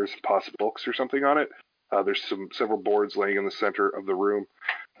jars, possibly books or something on it. There's several boards laying in the center of the room.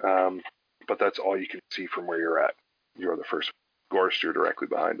 But that's all you can see from where you're at. You're the first. Gorst, you're directly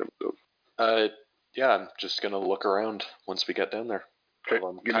behind him. So. Yeah, I'm just gonna look around once we get down there. Okay, Well,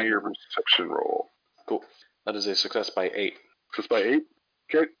 I'm give me kind your of- perception roll. Cool. That is a success by 8. Success by 8?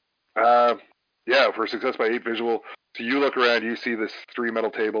 Okay. Yeah, for success by 8 visual. So you look around, you see this 3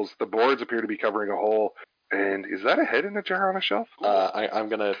 metal tables. The boards appear to be covering a hole. And is that a head in a jar on a shelf? I'm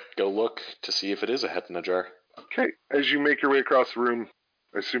gonna go look to see if it is a head in a jar. Okay, as you make your way across the room,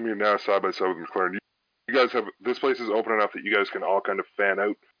 I assume you're now side by side with McLaren. You guys have, this place is open enough that you guys can all kind of fan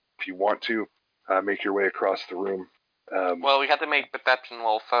out if you want to, make your way across the room. Well, we have to make perception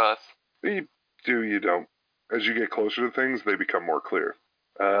roll first. You do, you don't. As you get closer to things, they become more clear.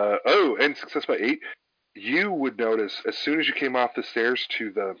 And success by 8. You would notice as soon as you came off the stairs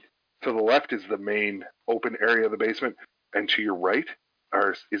to the left is the main open area of the basement, and to your right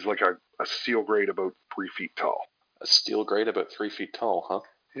is like a steel grate about 3 feet tall. A steel grate about 3 feet tall, huh?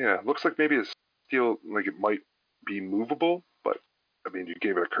 Yeah, it looks like maybe a steel, like it might be movable, but I mean, you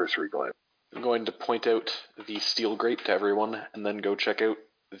gave it a cursory glance. I'm going to point out the steel grate to everyone, and then go check out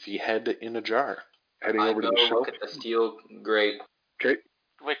the head in a jar. Heading I over go to the shelf. look at the steel grate. Okay,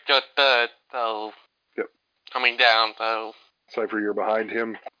 With your third, so... Yep. Coming down, so... Cypher, you're behind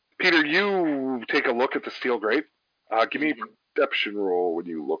him. Peter, you take a look at the steel grate. Give me a perception roll when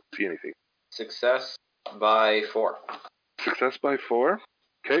you look, see anything. Success by 4. Success by 4.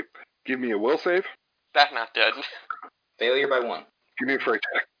 Okay, give me a will save. That's not good. Failure by 1. Give me a fright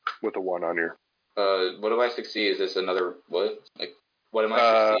check with a 1 on your. What do I succeed? Is this another what? Like, what am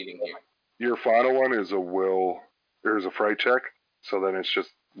I succeeding here? Your final one is a will. There's a fright check, so then it's just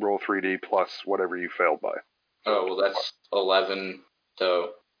roll 3d plus whatever you failed by. Oh, well, that's 11,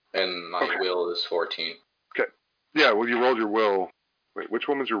 so, and my will is 14. Yeah, well, you rolled your will. Wait, which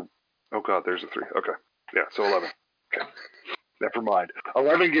one was your... Oh, God, there's a 3. Okay. Yeah, so 11. Okay. Never mind.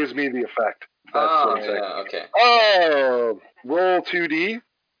 11 gives me the effect. That's what I'm saying. Yeah, okay. Oh! Roll 2d.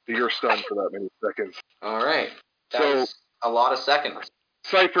 You're stunned for that many seconds. All right. So- That's a lot of seconds.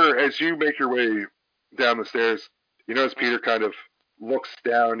 Cypher, as you make your way down the stairs, you notice Peter kind of looks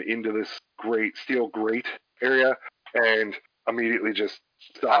down into this steel grate area and immediately just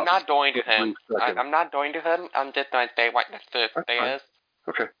stops. I'm not going to for him. 3 seconds. I'm not going to him. I'm just going to stay right next to the That's fine. stairs.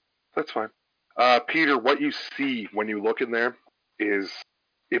 Okay, that's fine. Peter, what you see when you look in there is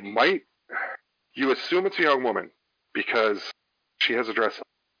you assume it's a young woman because she has a dress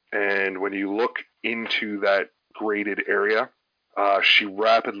on. And when you look into that grated area, she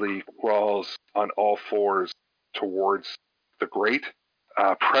rapidly crawls on all fours towards the grate,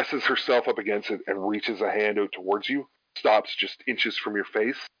 presses herself up against it and reaches a hand out towards you, stops just inches from your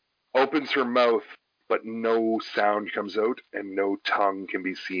face, opens her mouth, but no sound comes out and no tongue can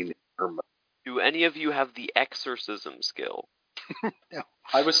be seen in her mouth. Do any of you have the exorcism skill?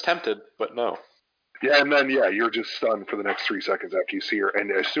 I was tempted, but no. Yeah, and then, you're just stunned for the next 3 seconds after you see her.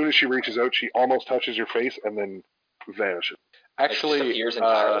 And as soon as she reaches out, she almost touches your face and then vanishes. Actually, It disappears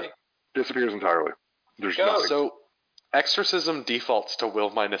entirely. Disappears entirely. There's Go. nothing. So, exorcism defaults to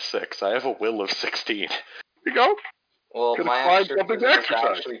will -6. I have a will of 16. Here you go. Well, Could've my find something to exorcism is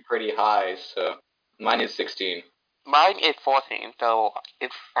exercise. actually pretty high, so mine is 16. Mine is 14, so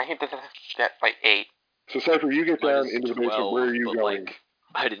I think this is set by 8. So, Cypher, you get Mine down is into the basement. 12, Where are you but, going? like,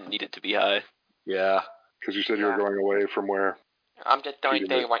 I didn't need it to be high. Yeah. Because you said you were going away from where? I'm just going to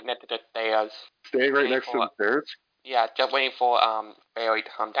stay right next to the stairs. Staying right Waiting next to for- the stairs? Yeah, just waiting for Barry to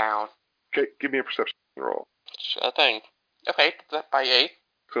come down. Okay, give me a perception roll. Sure thing. Okay, set by 8.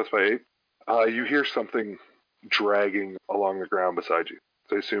 Success by 8. You hear something dragging along the ground beside you.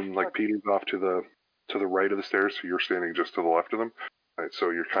 So I assume like Peter's off to the right of the stairs, so you're standing just to the left of them. Right, so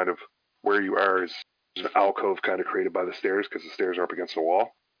you're kind of where you are is an alcove kind of created by the stairs because the stairs are up against the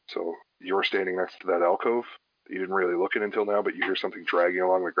wall. So you're standing next to that alcove. You didn't really look at until now, but you hear something dragging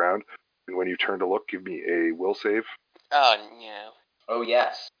along the ground. And when you turn to look, give me a will save. Oh, no. Oh,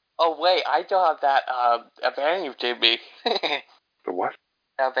 yes. Oh, wait, I still have that advantage you gave me. The what?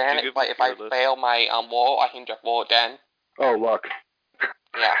 Advantage, give like me if I fearless. fail my roll, I can just roll again. Oh, luck.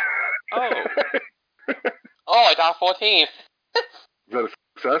 Yeah. Oh, Oh, I got 14. Is that a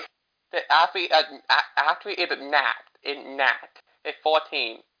success? Actually, it's nat. It's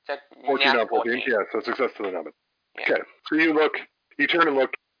 14. It's 14 nat out of 14? Yeah, so success to the number. Yeah. Okay, so you turn and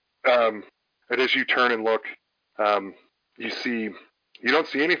look, and as you turn and look, you don't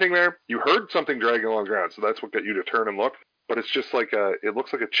see anything there. You heard something dragging along the ground, so that's what got you to turn and look, but it's just like it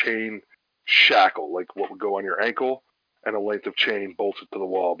looks like a chain shackle, like what would go on your ankle, and a length of chain bolted to the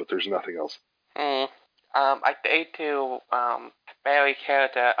wall, but there's nothing else. I say to Barry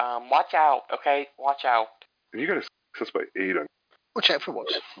character, watch out, okay? Watch out. And you got a success by 8 on. Watch out for what?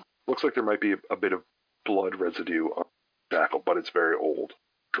 Looks like there might be a bit of blood residue on the shackle, but it's very old,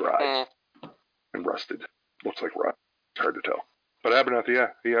 dry, and rusted. Looks like rot. It's hard to tell. But Abernathy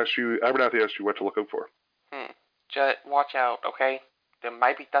asked you what to look out for. Just watch out, okay? There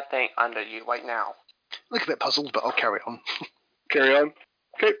might be something under you right now. Look a bit puzzled, but I'll carry on. Carry on.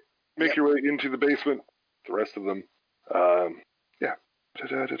 Okay. Make your way into the basement. The rest of them, yeah.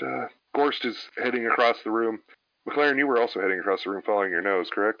 Gorst is heading across the room. McLaren, you were also heading across the room following your nose,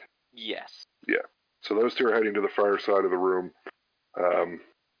 correct? Yes. So those two are heading to the far side of the room.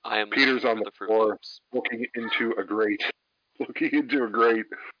 I am Peter's on looking the for floor. Loops. looking into a grate,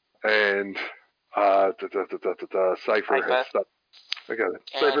 and Cypher has stopped. I got it.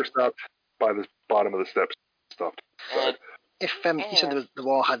 Cypher stopped by the bottom of the steps. Stopped. And If you said the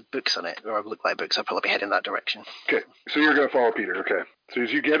wall had books on it, or looked like books, I'd probably be heading that direction. Okay, so you're going to follow Peter. Okay, so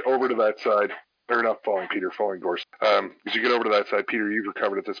as you get over to that side, or not following Peter, following Gorse. As you get over to that side, Peter, you've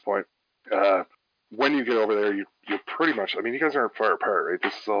recovered at this point. When you get over there, you're pretty much. I mean, you guys aren't far apart, right?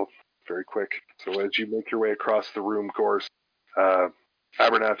 This is all very quick. So as you make your way across the room, Gorse,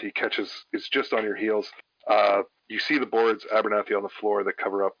 Abernathy is just on your heels. You see the boards, Abernathy, on the floor that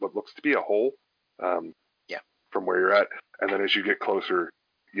cover up what looks to be a hole. From where you're at, and then as you get closer,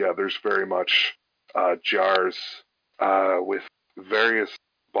 there's very much jars with various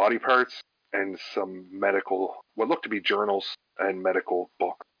body parts and some what look to be journals and medical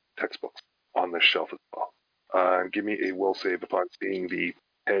textbooks on this shelf as well. Give me a will save upon seeing the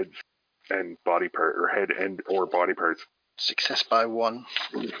heads and body part, or head and or body parts. Success by 1.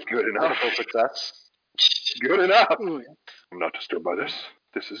 Good enough. Critical success. Good enough. Ooh, I'm not disturbed by this.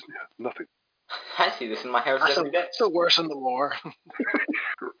 This is nothing. I see this in my house every day. still worse than the war.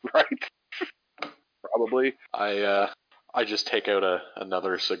 Right? Probably. I just take out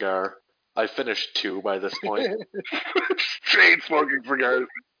another cigar. I finished 2 by this point. Chain smoking cigars.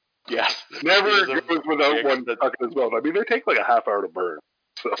 Yes. Never Because of goes without the one stuck in his mouth. I mean, they take like a half hour to burn.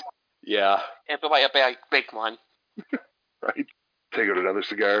 So, Yeah. if it might be a big one. right? Take out another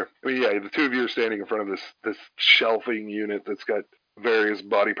cigar. I mean, the two of you are standing in front of this shelving unit that's got various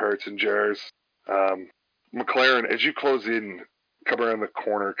body parts and jars. McLaren, as you close in, come around the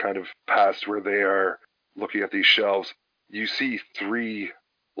corner, kind of past where they are looking at these shelves, you see 3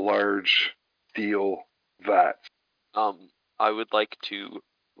 large steel vats. I would like to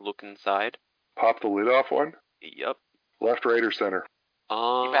look inside. Pop the lid off one. Yep. Left, right, or center?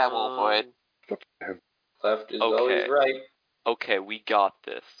 You better roll for it. Left is Okay. always right. Okay, we got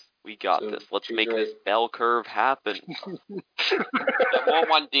this. So, Let's choose make right. this bell curve happen. Roll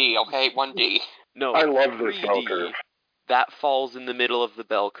 1D, okay? 1D. No, I love this 3D. bell curve. That falls in the middle of the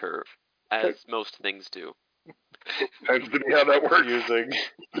bell curve, as most things do. Tends to be how that works. Using.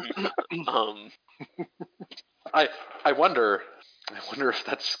 Um, I wonder if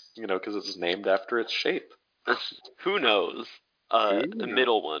that's because it's named after its shape. who knows? The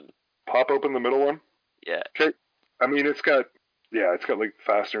middle one. Pop open the middle one. Yeah. I mean, it's got like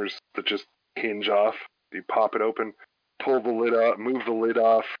fasteners that just hinge off. You pop it open, pull the lid up, move the lid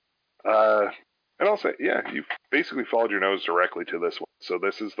off, and I'll say, you basically followed your nose directly to this one. So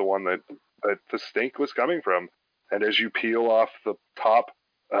this is the one that the stink was coming from. And as you peel off the top,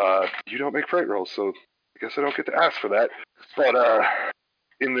 you don't make fright rolls, so I guess I don't get to ask for that. But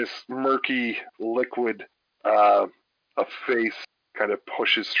in this murky liquid, a face kind of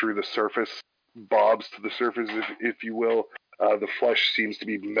pushes through the surface, bobs to the surface, if you will. The flesh seems to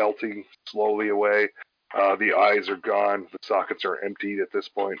be melting slowly away. The eyes are gone. The sockets are emptied at this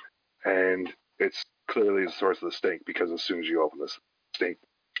point, and it's clearly the source of the stink, because as soon as you open this, stink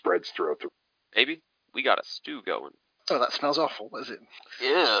spreads throughout the. Maybe we got a stew going. Oh, that smells awful. What is it?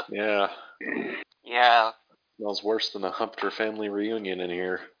 Yeah. Yeah. Yeah. Smells worse than a Humpter family reunion in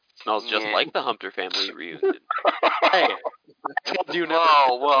here. Smells just Yeah. like the Humpter family reunion. Hey, I told you not.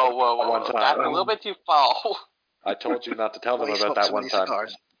 Whoa. One time. That's a little bit too far. I told you not to tell them Why you about smoked that so one many time.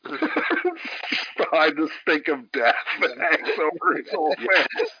 cigars? Behind the stink of death that hangs over his whole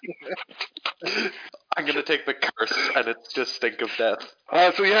face. I'm gonna take the curse, and it's just stink of death.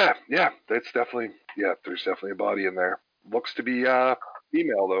 So that's definitely there's definitely a body in there. Looks to be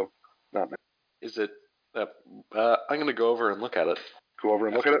female though, not male. Is it? I'm gonna go over and look at it. Go over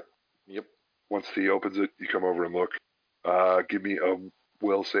and look at it. Yep. Once he opens it, you come over and look. Give me a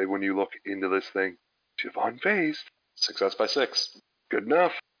will save when you look into this thing. Siobhan phased. Success by 6. Good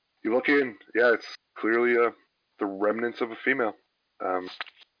enough. You look in. Yeah, it's clearly the remnants of a female.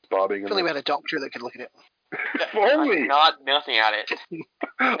 Bobbing. If only we had a doctor that could look at it. If only. Not nothing at it.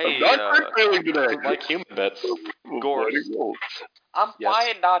 Hey, I'm not quite failing today. Like human bits. Gorse. Bloody wolves. I'm Yes.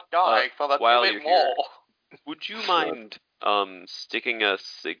 fine not dying for the while bit you're here. more. Would you mind sticking a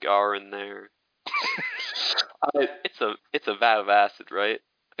cigar in there? It's a vat of acid, right?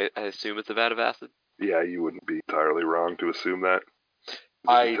 I assume it's a vat of acid. Yeah, you wouldn't be entirely wrong to assume that.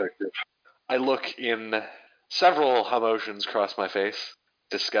 I Detective. I look in. Several emotions cross my face: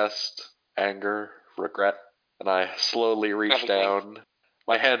 disgust, anger, regret, and I slowly reach Everything. down.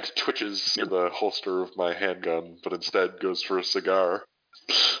 My hand twitches near the holster of my handgun, but instead goes for a cigar.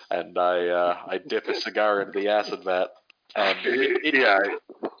 and I dip a cigar into the acid vat, and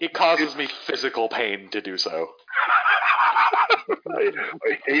it causes me physical pain to do so.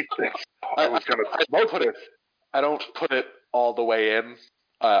 I hate this. I was going to smoke this. I don't put it all the way in.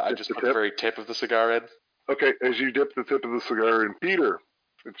 I Just just the put the very tip of the cigar in. Okay, as you dip the tip of the cigar in, Peter,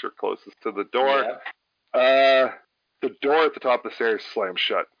 since you're closest to the door, Yeah. the door at the top of the stairs slams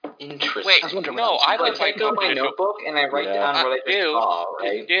shut. Interesting. Wait, I was wondering no, what I I don't take out my notebook and I write Yeah. down what I just saw,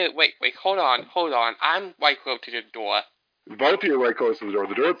 right? Dude, wait, hold on. I'm right close to the door. Both of you are right close to the door.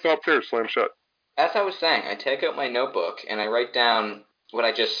 The door at the top of the stairs slams shut. As I was saying, I take out my notebook and I write down what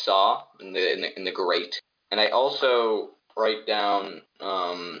I just saw in the grate, and I also write down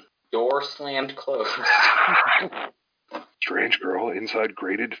door slammed closed. Strange girl inside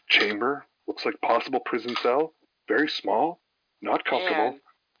grated chamber. Looks like possible prison cell. Very small. Not comfortable. And,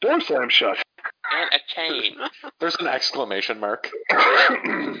 Door slammed shut. and a chain. There's an exclamation mark.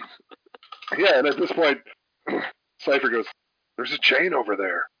 Yeah, and at this point, Cypher goes, "There's a chain over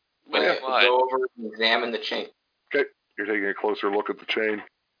there." With Yeah. what? Go over and examine the chain. You're taking a closer look at the chain.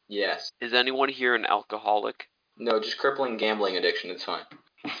 Yes. Is anyone here an alcoholic? No, just crippling gambling addiction. It's fine.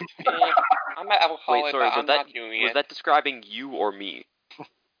 I'm an alcoholic, Wait, sorry, but I'm not doing was it. that describing you or me?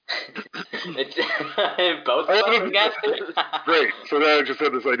 It's both of us, I guess. Great. So now I just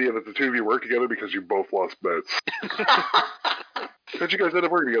had this idea that the two of you work together because you both lost bets. How'd you guys end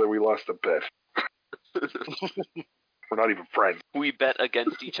up working together? We lost a bet. We're not even friends. We bet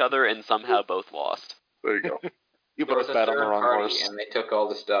against each other and somehow both lost. There you go. You There was both a bet on the third wrong party, horse. and they took all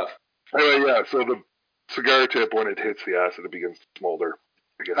the stuff. Anyway, yeah, so the cigar tip, when it hits the acid, it begins to smolder.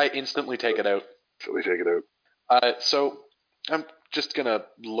 I guess. I instantly take it out. So they take it out. So I'm just gonna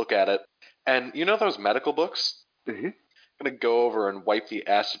look at it, and you know those medical books? Mm-hmm. I'm gonna go over and wipe the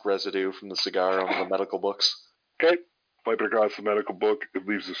acid residue from the cigar onto the medical books. Okay. Wipe it across the medical book. It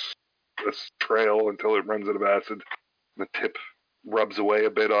leaves a trail until it runs out of acid. The tip rubs away a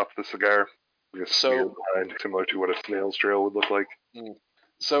bit off the cigar. So- behind, similar to what a snail's trail would look like.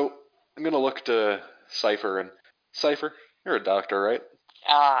 So I'm gonna look to Cypher, and Cypher, you're a doctor, right?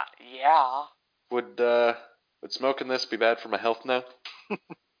 Yeah. Would smoking this be bad for my health now?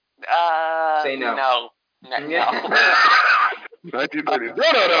 Say no. No. Yeah. 1930s.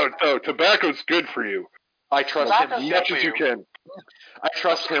 No. Tobacco's good for you. I trust Tobacco's As him. good much as you can. I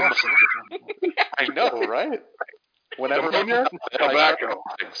trust him. I know, right? Whenever Pneumonia? Tobacco.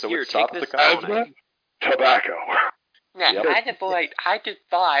 So Here, it stops take the this car. Asthma? Tobacco. Yeah, Yep. I just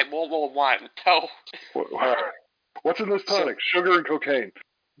died World War One, so What's in this tonic? Sugar and cocaine.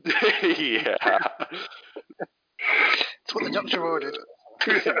 Yeah. It's what the doctor ordered.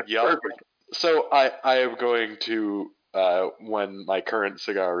 Yup. Perfect. So I am going to when my current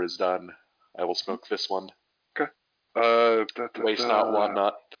cigar is done, I will smoke this one. Waste not, want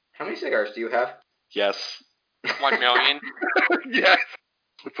not. How many cigars do you have? Yes. 1 million. Yes.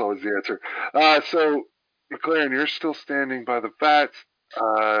 That's always the answer. So, McLaren, you're still standing by the vats.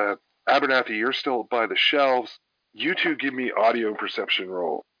 Abernathy, you're still by the shelves. You two give me audio perception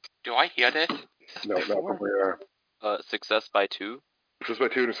roll. Do I hear this? No, not from where you are. Success by 2. Success by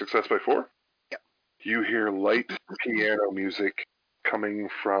 2 and a success by 4? Yep. You hear light piano music coming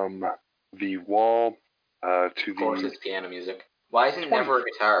from the wall to Of course, the... it's piano music. Why isn't it never a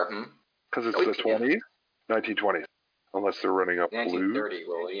guitar? Because it's Oh, the 20s? 1920s. Unless they're running up blues. 1930.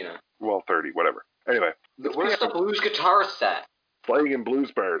 Well, you know. Well, 30, whatever. Anyway, Where's the blues guitar set? playing in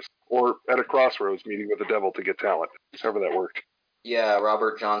blues bars or at a crossroads meeting with the devil to get talent. However that worked. Yeah,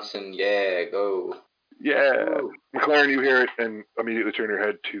 Robert Johnson. Yeah, go. Yeah. Ooh. McLaren, you hear it and immediately turn your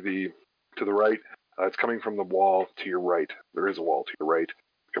head to the right. It's coming from the wall to your right. There is a wall to your right,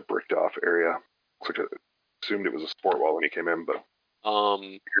 like a bricked off area. Looks like assumed it was a sport wall when you came in, but you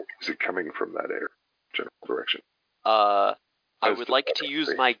hear music coming from that area, general direction. I How's would the like to weather? use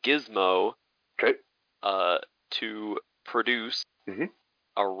my gizmo Okay, to produce Mhm.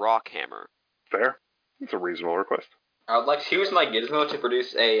 a rock hammer. fair. It's a reasonable request. I would like to use my gizmo to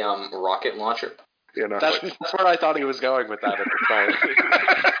produce a rocket launcher. Yeah, not That's, quite. that's where I thought he was going with that at the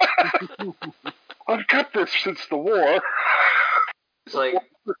start. I've kept this since the war. It's like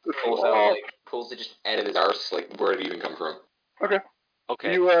pulls it just out of his arse. Like, where did it even come from?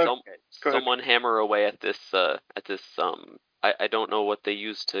 Okay, You, go ahead. someone hammer away at this. I don't know what they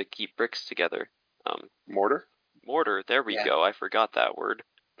use to keep bricks together. Mortar? Mortar. There we Yeah. go. I forgot that word.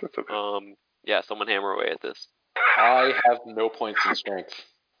 That's okay. Yeah, someone hammer away at this. I have no points in strength.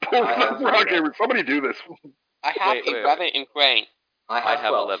 Rock hammer, somebody do this. I have Wait. 11 in rank. I I have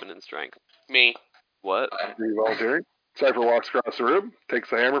 12. 11 in strength. Me. What? Are you volunteering? Cypher walks across the room, takes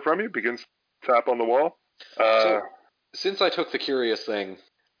the hammer from you, begins to tap on the wall. So, since I took the curious thing,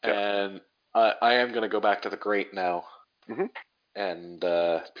 And I am going to go back to the grate now. Mhm. And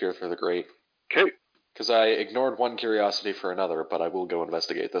peer through the grate. Okay, Because I ignored one curiosity for another, but I will go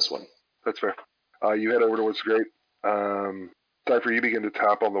investigate this one. that's fair. You head over towards the grate. Cypher, you begin to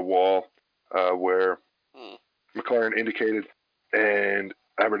tap on the wall where McLaren indicated, and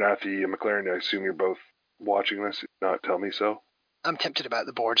Abernathy and McLaren, I assume you're both watching this. If not, tell me so. I'm tempted about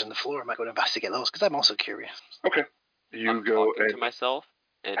the boards on the floor. I might go to investigate those because I'm also curious. Okay. You I'm go talking to and myself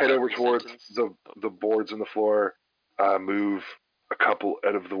and head over every towards sentence- the boards on the floor, move a couple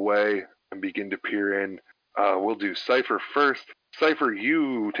out of the way, and begin to peer in. We'll do Cypher first. Cypher,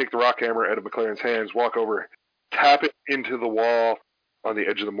 you take the rock hammer out of McLaren's hands, walk over, tap it into the wall on the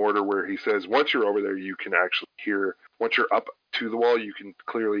edge of the mortar where he says, once you're over there, you can actually hear, once you're up to the wall, you can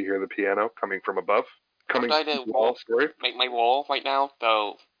clearly hear the piano coming from above. Coming What from do I do? the wall, sorry. Make my roll right now,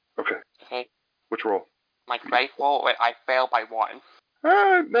 so Okay. okay. Which roll? My strength roll, I failed by 1.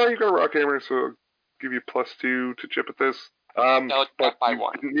 No, you got a rock hammer, so I'll give you +2 to chip at this. No, But by you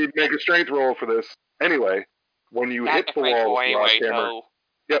 1. need to make a strength roll for this. Anyway, when you That hit is the my wall roll with the rock anyway, hammer, so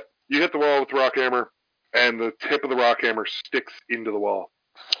yep, you hit the wall with the rock hammer, and the tip of the rock hammer sticks into the wall.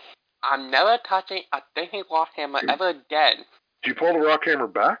 I'm never touching a thinking rock hammer ever again. Do you pull the rock hammer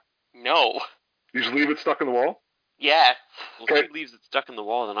back? No. You just leave it stuck in the wall? Yes. Well, Okay. if he leaves it stuck in the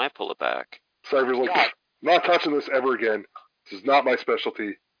wall, then I pull it back. Cypher's like, Yeah. not touching this ever again. This is not my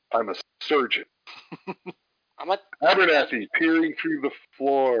specialty. I'm a surgeon. I'm a Abernathy, peering through the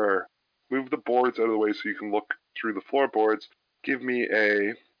floor. Move the boards out of the way so you can look through the floorboards. Give me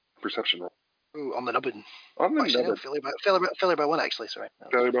a perception roll. Ooh, on the nubbin. On the Actually, no, nubbin. failure by 1, actually, sorry. No.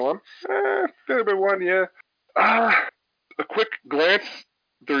 Failure by 1? Failure by 1, yeah. A quick glance.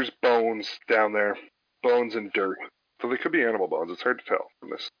 There's bones down there. Bones and dirt. So they could be animal bones. It's hard to tell from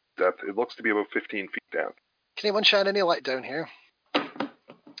this depth. It looks to be about 15 feet down. Can anyone shine any light down here?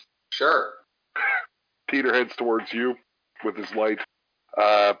 Sure. Peter heads towards you with his light,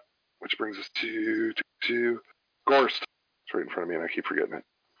 which brings us to Gorst. It's right in front of me, and I keep forgetting it.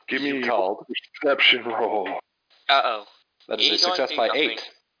 Give me You called. a perception roll. Uh-oh. That is a He's going success to by something.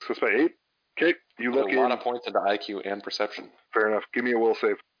 8. Success by 8. Okay, you Put look a lot in. of points into IQ and perception. Fair enough. Give me a will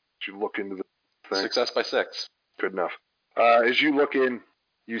save. You look into the thing. Success by 6. Good enough. As you look in,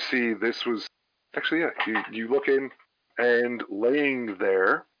 you see this was actually, yeah. You look in, and laying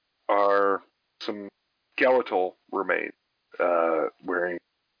there are some skeletal remains, wearing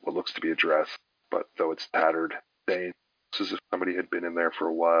what looks to be a dress, but though it's tattered, stained, it's as if somebody had been in there for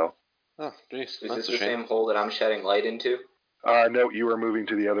a while. Oh, jeez. Is That's this a the shame. same hole that I'm shedding light into? No, you are moving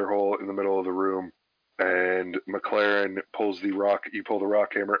to the other hole in the middle of the room, and McLaren pulls the rock. You pull the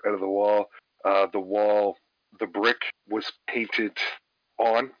rock hammer out of the wall. The brick was painted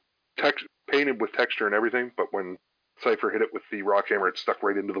on, painted with texture and everything, but when Cypher hit it with the rock hammer, it stuck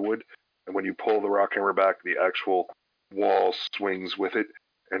right into the wood. And when you pull the rock hammer back, the actual wall swings with it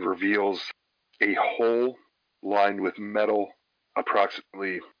and reveals a hole lined with metal,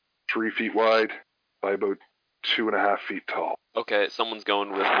 approximately 3 feet wide by about 2.5 feet tall. Okay, someone's going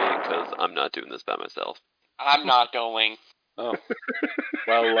with me because I'm not doing this by myself. I'm not going. Oh.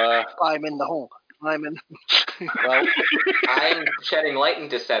 Well, Climb in the hole. Climb in. well, I'm shedding light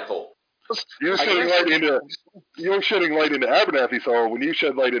into said hole. You're shedding light into Abernathy's hole. When you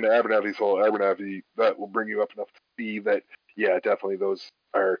shed light into Abernathy's hole, Abernathy, that will bring you up enough to see that, yeah, definitely those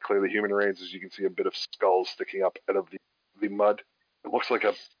are clearly human remains. As you can see, a bit of skull sticking up out of the mud. It looks like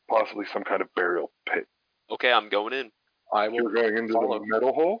possibly some kind of burial pit. Okay, I'm going in. I will You're going into follow. the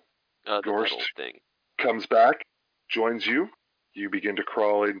metal hole. The Gorst. metal thing. Comes back, joins you. You begin to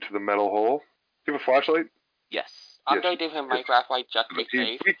crawl into the metal hole. Do you have a flashlight? Yes. I'm Yes. going to give him my flashlight just to be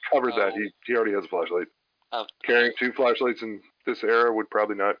We safe. covered that. Oh. He already has a flashlight. Oh. Carrying 2 flashlights in this era would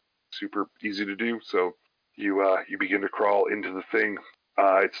probably not super easy to do. So you begin to crawl into the thing.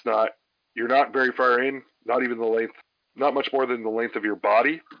 You're not very far in. Not even the length. Not much more than the length of your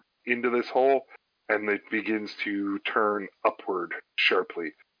body into this hole, and it begins to turn upward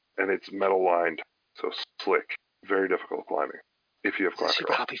sharply, and it's metal lined, so slick, very difficult climbing. If you have climbing,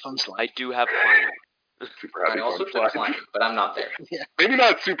 Super happy fun slide. I do have climbing. super happy I also fun took slide. climbing, but I'm not there. Maybe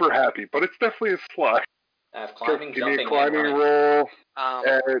not super happy, but it's definitely a slide. I have climbing, Give me jumping, a climbing and running.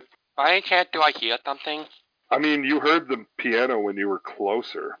 roll. By any chance, do I hear something? I mean, you heard the piano when you were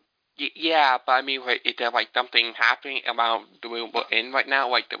closer. Yeah, but I mean, is there like something happening around the room we're in right now,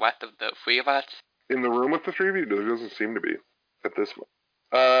 like the rest of the 3 of us? In the room with the 3 of you, there doesn't seem to be at this one.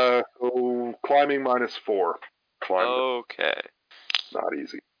 So climbing -4. Climb. Okay. Not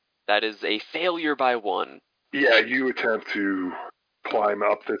easy. That is a failure by 1. Yeah, you attempt to climb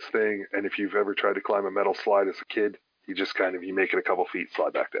up this thing, and if you've ever tried to climb a metal slide as a kid, You just you make it a couple feet,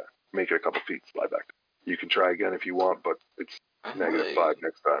 slide back down. Make it a couple feet, slide back down. You can try again if you want, but it's -5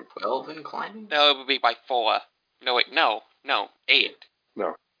 next time. 12 in climbing? No, it would be by 4. No, wait, no, 8.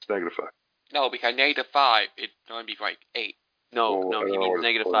 No, it's -5. No, because -5, it's going to be like 8. No, Well, I he don't know means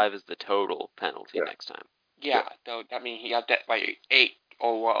what it's -5 is the total penalty Yeah. next time. Yeah, so that means he has that by 8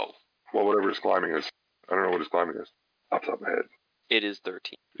 or low. Well, whatever his climbing is. I don't know what his climbing is. Off the top of my head. It is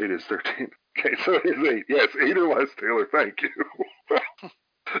 13. It is 13. Okay, so it is 8. Yes, 8 or less, Taylor. Thank you.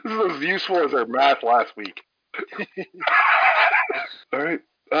 This is as useful as our math last week. All right.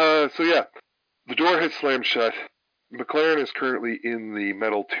 So yeah, the door has slammed shut. McLaren is currently in the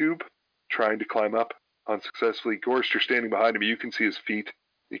metal tube, trying to climb up unsuccessfully. Gorst, you're standing behind him. You can see his feet.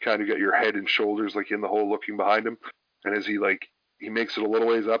 You kind of get your head and shoulders in the hole looking behind him. And as he makes it a little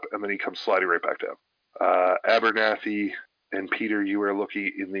ways up, and then he comes sliding right back down. Abernathy and Peter, you are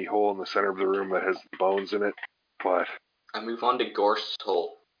looking in the hole in the center of the room that has the bones in it. But I move on to Gorst's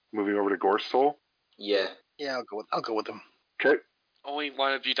hole. moving over to Gorst's hole. Yeah. Yeah, I'll go with them. Okay. Only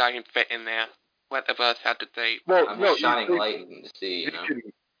one of you guys can fit in there. What of us have to say? Well, I'm no, just shining you, light to see, you you know. can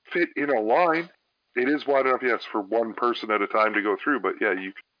fit in a line. It is wide enough, yes, for one person at a time to go through. But yeah,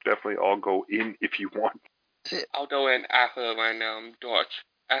 you can definitely all go in if you want. I'll go in after when George,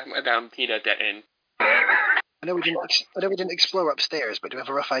 Peter get in. I know we didn't explore upstairs, but do we have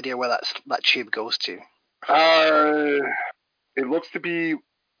a rough idea where that tube goes to? It looks to be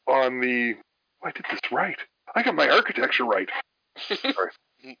on the. Oh, I did this right. I got my architecture right. Sorry.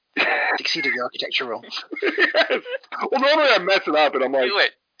 Exceeded your architecture role. Yes. Well, normally I mess it up, and I'm like, Do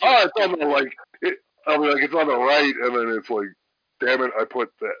it. it's on the I'll be like, it's on the right, and then it's like, damn it, I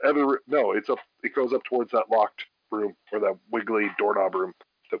put the other. No, it's up. It goes up towards that locked room or that wiggly doorknob room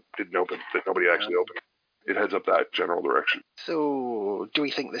that didn't open, that nobody actually opened. It heads up that general direction. So, do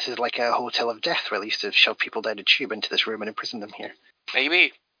we think this is like a hotel of death where they used to shove people down a tube into this room and imprison them here?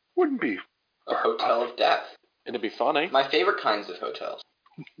 Maybe. Wouldn't be. A hotel of death. It'd be funny. My favorite kinds of hotels.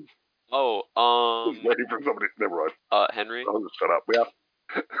 Oh, Waiting for somebody. Never mind. Henry. I'll just shut up. Yeah.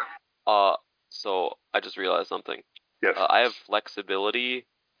 So I just realized something. Yes. I have flexibility,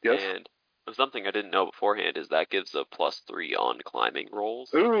 Yes. and something I didn't know beforehand is that gives a +3 on climbing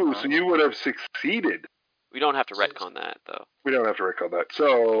rolls. Ooh, so you would have succeeded. We don't have to retcon that though. We don't have to record that.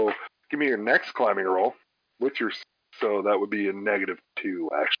 So give me your next climbing roll with your. So that would be a -2,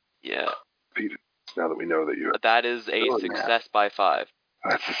 actually. Yeah, Peter. Now that we know that you. that is a Oh, success by 5.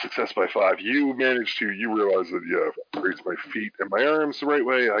 That's a success by 5. You managed to. You realize that raise my feet and my arms the right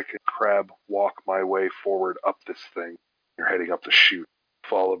way. I can crab walk my way forward up this thing. You're heading up the chute,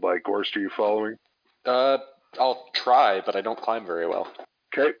 followed by Gorst. Are you following? I'll try, but I don't climb very well.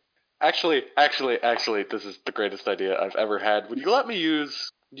 Okay. Actually, this is the greatest idea I've ever had. Would you let me use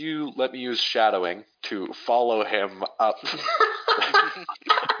shadowing to follow him up the tube?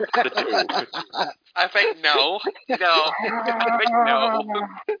 I think no. No. I think no.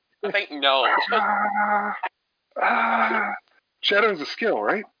 I think no. Shadow's a skill,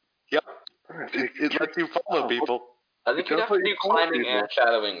 right? Yep. I'm gonna take- It lets you follow people. I think It you'd does have to let do you follow climbing people. and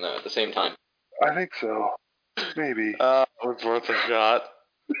shadowing, though, at the same time. I think so. Maybe. It was worth a shot.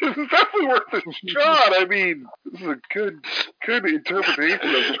 This is definitely worth a shot. I mean, this is a good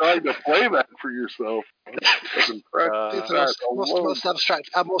interpretation of trying to play that for yourself. That's impressive. It's the most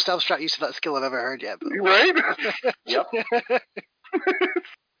abstract use of that skill I've ever heard yet. But... Right? Yep.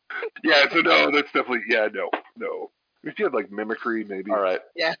 Yeah, so no, that's definitely, no. If you had like mimicry, maybe. All right.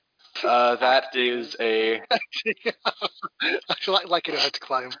 Yeah. That is a I like it how to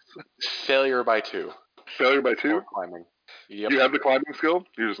climb. failure by 2. Failure by 2? For climbing. Yep. You have the climbing skill?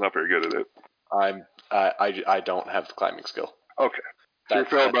 You're just not very good at it. I don't have the climbing skill. Okay. So you're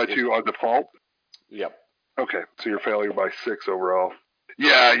failure by 2 on default? Yep. Okay, so you're failure by 6 overall.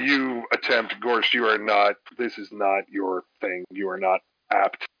 Yeah, you attempt, Gorst, this is not your thing. You are not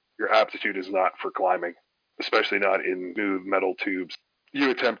apt. Your aptitude is not for climbing, especially not in smooth metal tubes. You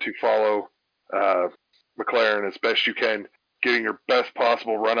attempt to follow McLaren as best you can, getting your best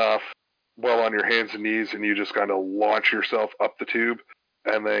possible runoff well on your hands and knees, and you just kind of launch yourself up the tube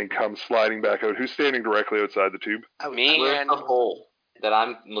and then come sliding back out. Who's standing directly outside the tube? Me Where's and the hole that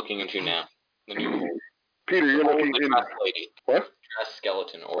I'm looking into now? The new hole. Peter, you're The hole looking with the in. dress lady. What? Dress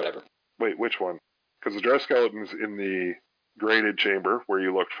skeleton or whatever. Wait, which one? Because the dress skeleton's in the graded chamber where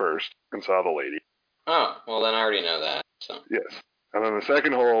you looked first and saw the lady. Oh, well then I already know that. So Yes. And then the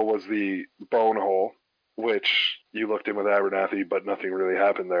second hole was the bone hole, which you looked in with Abernathy, but nothing really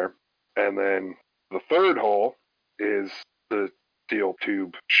happened there. And then the third hole is the steel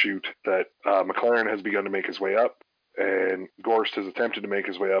tube chute that McLaren has begun to make his way up, and Gorst has attempted to make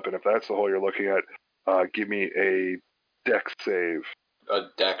his way up. And if that's the hole you're looking at, give me a dex save. A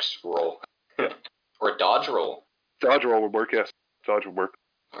dex roll. Or a dodge roll. Dodge roll would work, yes. Dodge would work.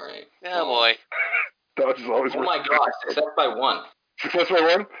 Alright. Oh boy. Dodge is always Oh work. my god, success by 1. Success by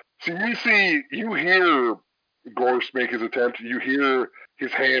 1? So you hear Gorse make his attempt. You hear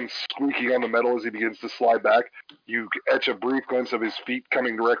his hands squeaking on the metal as he begins to slide back. You catch a brief glimpse of his feet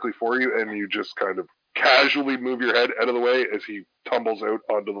coming directly for you, and you just kind of casually move your head out of the way as he tumbles out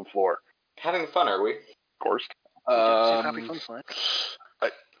onto the floor. Having fun, are we? Gorse. Happy fun slide.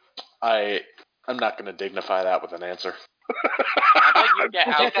 I'm not going to dignify that with an answer. How about you get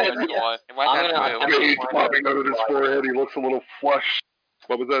out of the door and let I'm that gonna- through? He's popping out of his forehead. He looks a little flushed.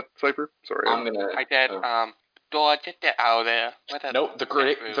 What was that, Cypher? Sorry. I'm gonna... I said, door, just get out of there. Let that Nope,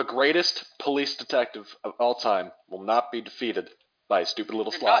 the greatest police detective of all time will not be defeated by a stupid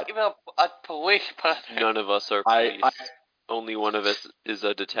little You're slide. not even a police person. None of us are I- police. Only one of us is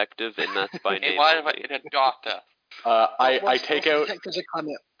a detective, and that's by And name one of us only. is a doctor. I take out Detectives are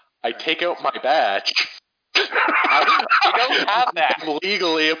climbing up. I take out my badge. You don't have that. I'm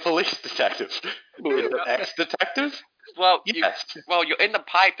legally a police detective. An ex-detective? Well, Yes. you're in the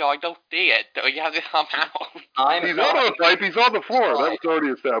pipe, though. I don't see it. So you have to come out. He's not on the pipe. He's on the floor. That was already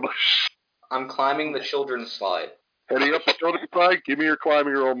established. I'm climbing the children's slide. Heading up the children's side. Give me your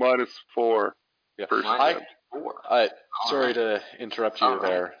climbing roll -4. Yeah. First Mine step. is 4. Sorry to interrupt you Alright.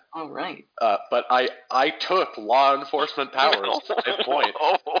 there. Alright. But I took law enforcement powers to 5 points.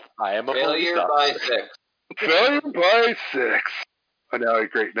 I am a police Failure by officer. 6. Failure by 6. And now,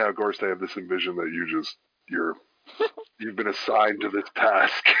 great. Now, Gorse, I have this envision that you've been assigned to this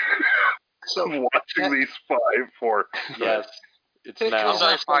task So, of watching these 5 for. Yes. It's Can now. I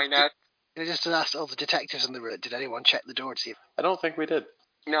Sorry, ask fine, Ned. Can I just ask all the detectives in the room, did anyone check the door to see if... I don't think we did.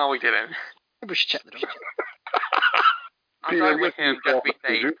 No, we didn't. Maybe we should check the door. I'm Peter, going I'm with guessing you him, just failed be that,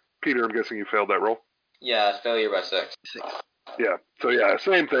 did safe. you? Peter, I'm guessing you failed that roll. Yeah, it's failure by 6. 6. Yeah. So yeah,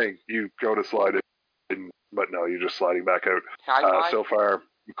 same thing. You go to slide in, but no, you're just sliding back out. Can I climb? So far,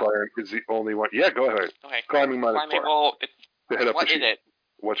 McLaren is the only one. Yeah, go ahead. Okay. Climbing -4. Climbing roll. To head up What the is sheet. it?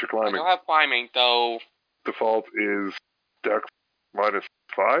 What's your I climbing? don't have climbing, though. Default is Dex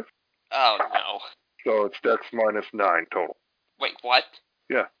 -5. Oh, no. So it's Dex -9 total. Wait, what?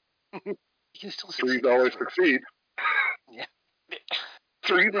 You can still succeed. $3 succeed. Yeah.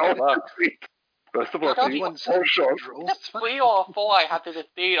 $3 succeed. Best of luck to you. One's Oh, Sean. roll. It's It's fine. 3 or 4 I have to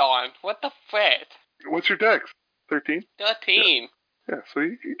succeed on. What the frick? What's your Dex? 13? 13. Yeah, so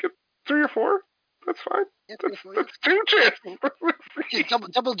you get 3 or 4. That's fine. Yeah, That's 2 chances. you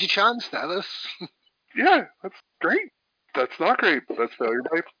doubled your chance now. That's... Yeah, that's great. That's not great. That's failure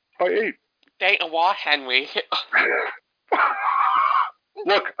by 8. Dang, what, Henry?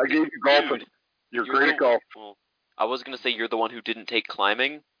 Look, I gave you golfing. Dude, You're great at golf, Well, I was gonna say you're the one who didn't take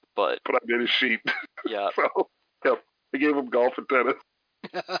climbing, but but I did a sheet. yeah. So, yep, I gave him golf and tennis.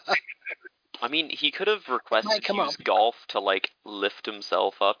 I mean, he could have requested Might to come use up. golf to like lift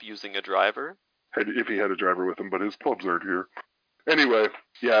himself up using a driver. If he had a driver with him, but his clubs aren't here. Anyway,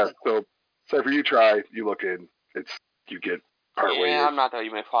 yeah. So for you try, you look in. You get partway. Yeah, I'm not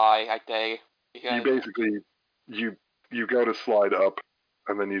even try, I say. You basically you go to slide up,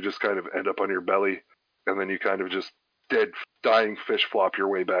 and then you just kind of end up on your belly, and then you kind of just dying fish flop your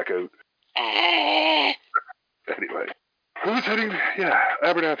way back out. Anyway, who's heading? Yeah,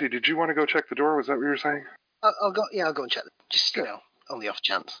 Abernathy, did you want to go check the door? Was that what you were saying? I'll go. Yeah, I'll go and check them. Just on the off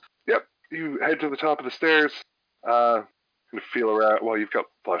chance. Yep. You head to the top of the stairs. And feel around. Well, you've got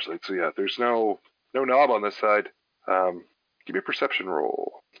flashlights, so yeah. There's no knob on this side. Give me a perception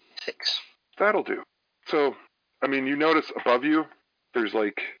roll. 6. That'll do. So, I mean, you notice above you, there's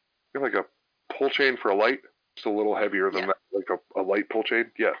like a pull chain for a light. Just a little heavier than that, like a light pull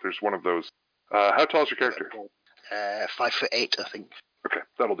chain. Yeah, there's one of those. How tall is your character? 5'8", I think. Okay,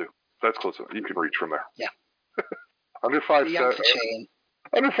 that'll do. That's close enough. You can reach from there. Yeah. Under 5'6", Yank the chain.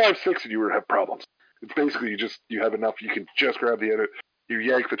 under 5'6", and you would have problems. It's basically you have enough. You can just grab the end. You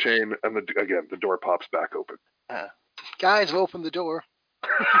yank the chain, and the door pops back open. Guys, I've opened the door.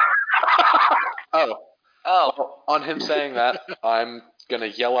 Oh. Oh, Well, on him saying that, I'm gonna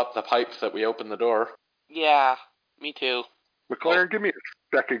yell up the pipe that we opened the door. yeah. Me too. McLaren, give me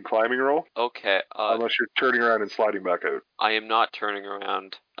a second climbing roll, Okay, unless you're turning around and sliding back out. I am not turning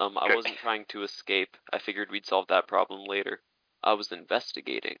around. I Okay. wasn't trying to escape. I figured we'd solve that problem later. I was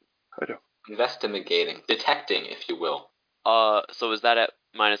investigating. I know. Investigating. Detecting, if you will. So is that at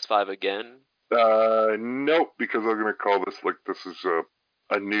 -5 again? Nope, because I'm gonna call this this is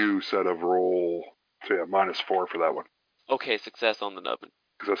a new set of roll. So yeah, -4 for that one. Okay, success on the nubbin.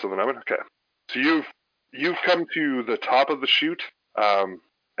 Is that something of it? Okay. So you've come to the top of the chute, and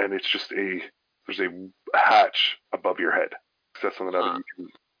it's just a there's a hatch above your head. That's something that you can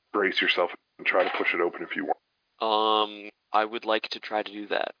brace yourself and try to push it open if you want. I would like to try to do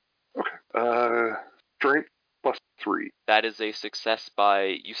that. Okay. Strength +3. That is a success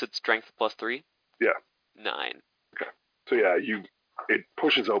by, you said strength +3? Yeah. 9. Okay. So yeah, it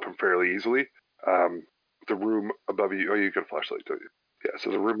pushes open fairly easily. The room above you, you got a flashlight, don't you? Yeah,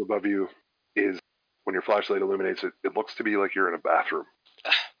 so the room above you is, when your flashlight illuminates it, it looks to be like you're in a bathroom.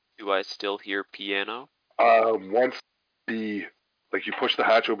 Do I still hear piano? Once you push the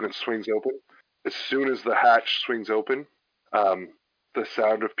hatch open, it swings open. As soon as the hatch swings open, the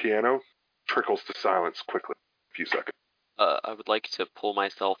sound of piano trickles to silence quickly. A few seconds. I would like to pull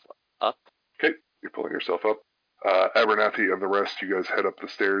myself up. Okay, you're pulling yourself up. Abernathy and the rest, you guys head up the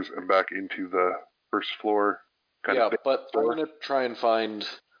stairs and back into the first floor. But I'm going to try and find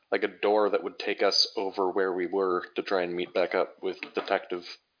like a door that would take us over where we were to try and meet back up with Detective.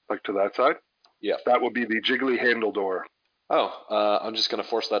 Like to that side? Yeah. That would be the jiggly handle door. Oh, I'm just going to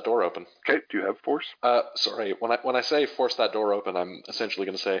force that door open. Okay, do you have force? Sorry, when I say force that door open, I'm essentially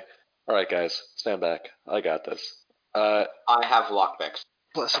going to say, all right, guys, stand back. I got this. I have lockpicks.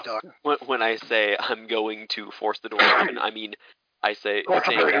 Plus a door. When I say I'm going to force the door open, I mean, I say,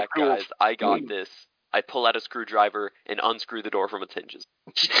 stand back, guys, I got this. I pull out a screwdriver and unscrew the door from its hinges.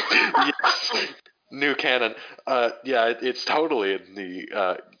 Yes. New cannon. It's totally in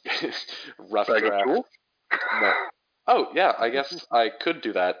the rough Bag draft. of tools? No. Oh, yeah, I guess I could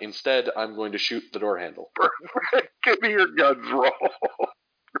do that. Instead, I'm going to shoot the door handle. Give me your guns roll.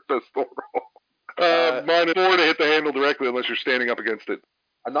 Your pistol roll. -4 to hit the handle directly unless you're standing up against it.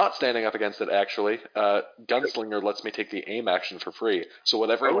 I'm not standing up against it, actually. Gunslinger lets me take the aim action for free. So what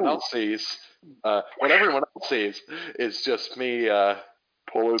everyone else sees is just me...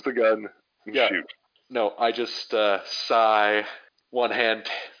 pull out the gun and shoot. No, I just sigh. One hand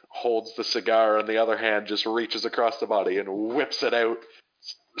holds the cigar, and the other hand just reaches across the body and whips it out,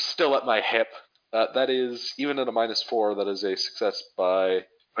 still at my hip. That is, even at a -4, that is a success by...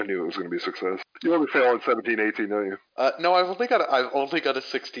 I knew it was going to be a success. You only fail on 17, 18, don't you? No, I've only got a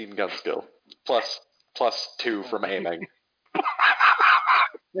 16 gun skill, plus 2 from aiming.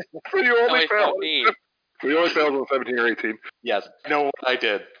 So you only failed. 14. So you only failed on 17 or 18. Yes, no, I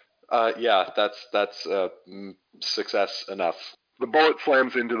did. That's success enough. The bullet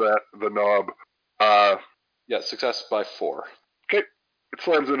slams into the knob. Success by 4. Okay, it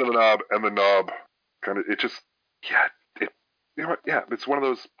slams into the knob, and the knob it's one of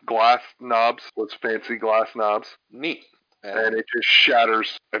those glass knobs, those fancy glass knobs. Neat. And it just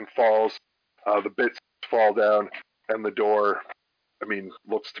shatters and falls. The bits fall down, and the door,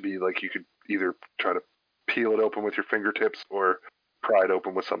 looks to be like you could either try to peel it open with your fingertips or pry it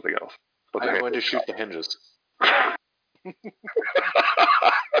open with something else. But I'm going to shoot the hinges.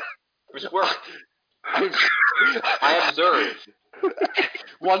 Which worked. I observed.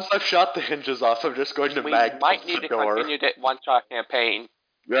 Once I've shot the hinges off, I'm just going to We mag might need the to door. continue that one-shot campaign.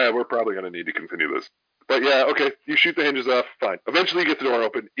 Yeah, we're probably going to need to continue this. But yeah, okay, you shoot the hinges off, fine. Eventually you get the door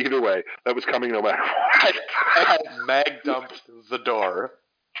open. Either way, that was coming no matter what. I had mag dumped the door.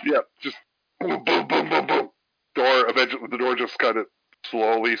 Yeah, just boom, boom, boom, boom, boom. Eventually the door just kind of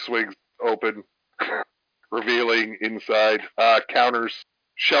slowly swings open, revealing inside counters,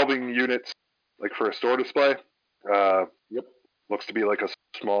 shelving units, like for a store display. Yep. Looks to be like a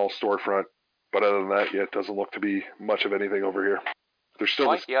small storefront, but other than that, yeah, it doesn't look to be much of anything over here. There's still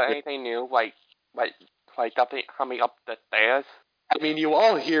Like, anything new, like something coming up the stairs? I mean, you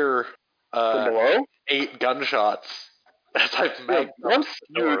all hear from below 8 gunshots as I've mag once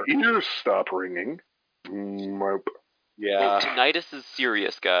the door. your ears stop ringing. Nope. Yeah. Tinnitus is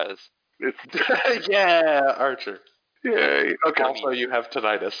serious, guys. It's Yeah, Archer. yay. Okay. Also, you have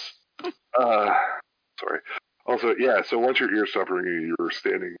tinnitus. Sorry. Also, yeah, so once your ears stop ringing, you're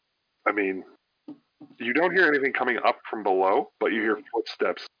standing. You don't hear anything coming up from below, but you hear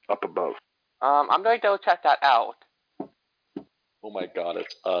footsteps up above. I'm going to go check that out. Oh my god,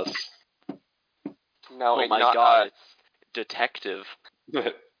 it's us. No, Oh it's my not god, us. it's Detective.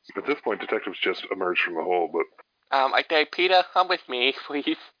 At this point, detectives just emerged from the hole, but I say, Peter, come with me,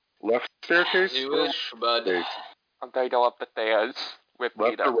 please. left staircase? You wish, bud. Okay. I'm going to go up the stairs with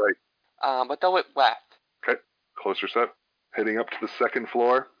Left Peter. or right? But go with left. Closer set. Heading up to the second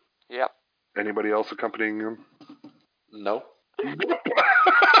floor. Yep. Anybody else accompanying him? No.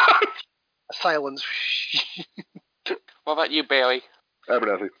 Silence. What about you, Barry?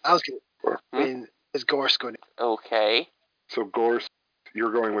 Abernathy. I was going is Gorse going? Okay. So Gorst,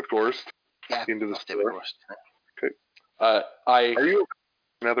 you're going with Gorst Yeah, into the I'll stay with store. Gorse. Are you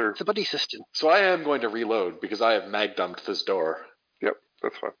another? It's a buddy system. So I am going to reload because I have mag dumped this door. Yep.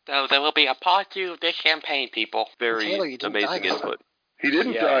 That's fine. So there will be a part 2 of this campaign, people. Very Taylor, you didn't amazing die, though. input. He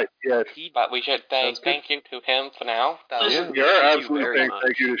didn't Yeah. die yet. But we should say Sounds good. thank you to him for now. That was- Yeah. Yeah, Thank you absolutely. very much.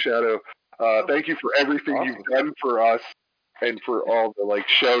 Thank you to Shadow. Thank you for everything Awesome. you've done for us, and for all the like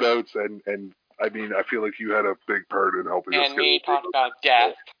shout outs and I mean, I feel like you had a big part in helping us. And me talk about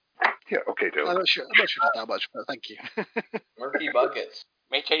death. Yeah. Okay, I'm Taylor. not sure about that much, but thank you. Murphy Buckets.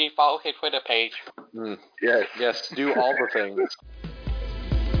 Make sure you follow his Twitter page. Yes. Yes, do all the things.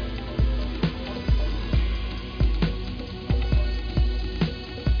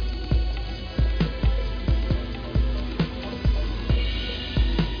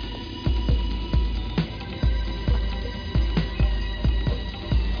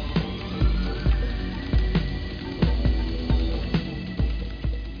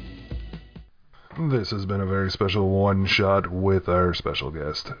 This has been a very special one-shot with our special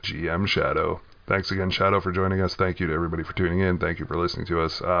guest, GM Shadow. Thanks again, Shadow, for joining us. Thank you to everybody for tuning in. Thank you for listening to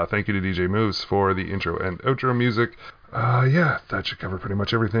us. Thank you to DJ Moose for the intro and outro music. Yeah, that should cover pretty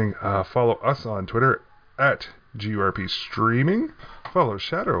much everything. Follow us on Twitter at GURP Streaming. Follow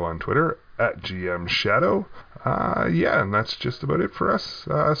Shadow on Twitter at GM Shadow. Yeah, and that's just about it for us.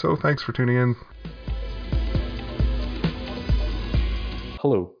 So thanks for tuning in.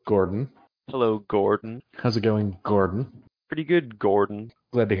 Hello, Gordon. Hello, Gordon. How's it going, Gordon? Pretty good, Gordon.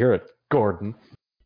 Glad to hear it, Gordon.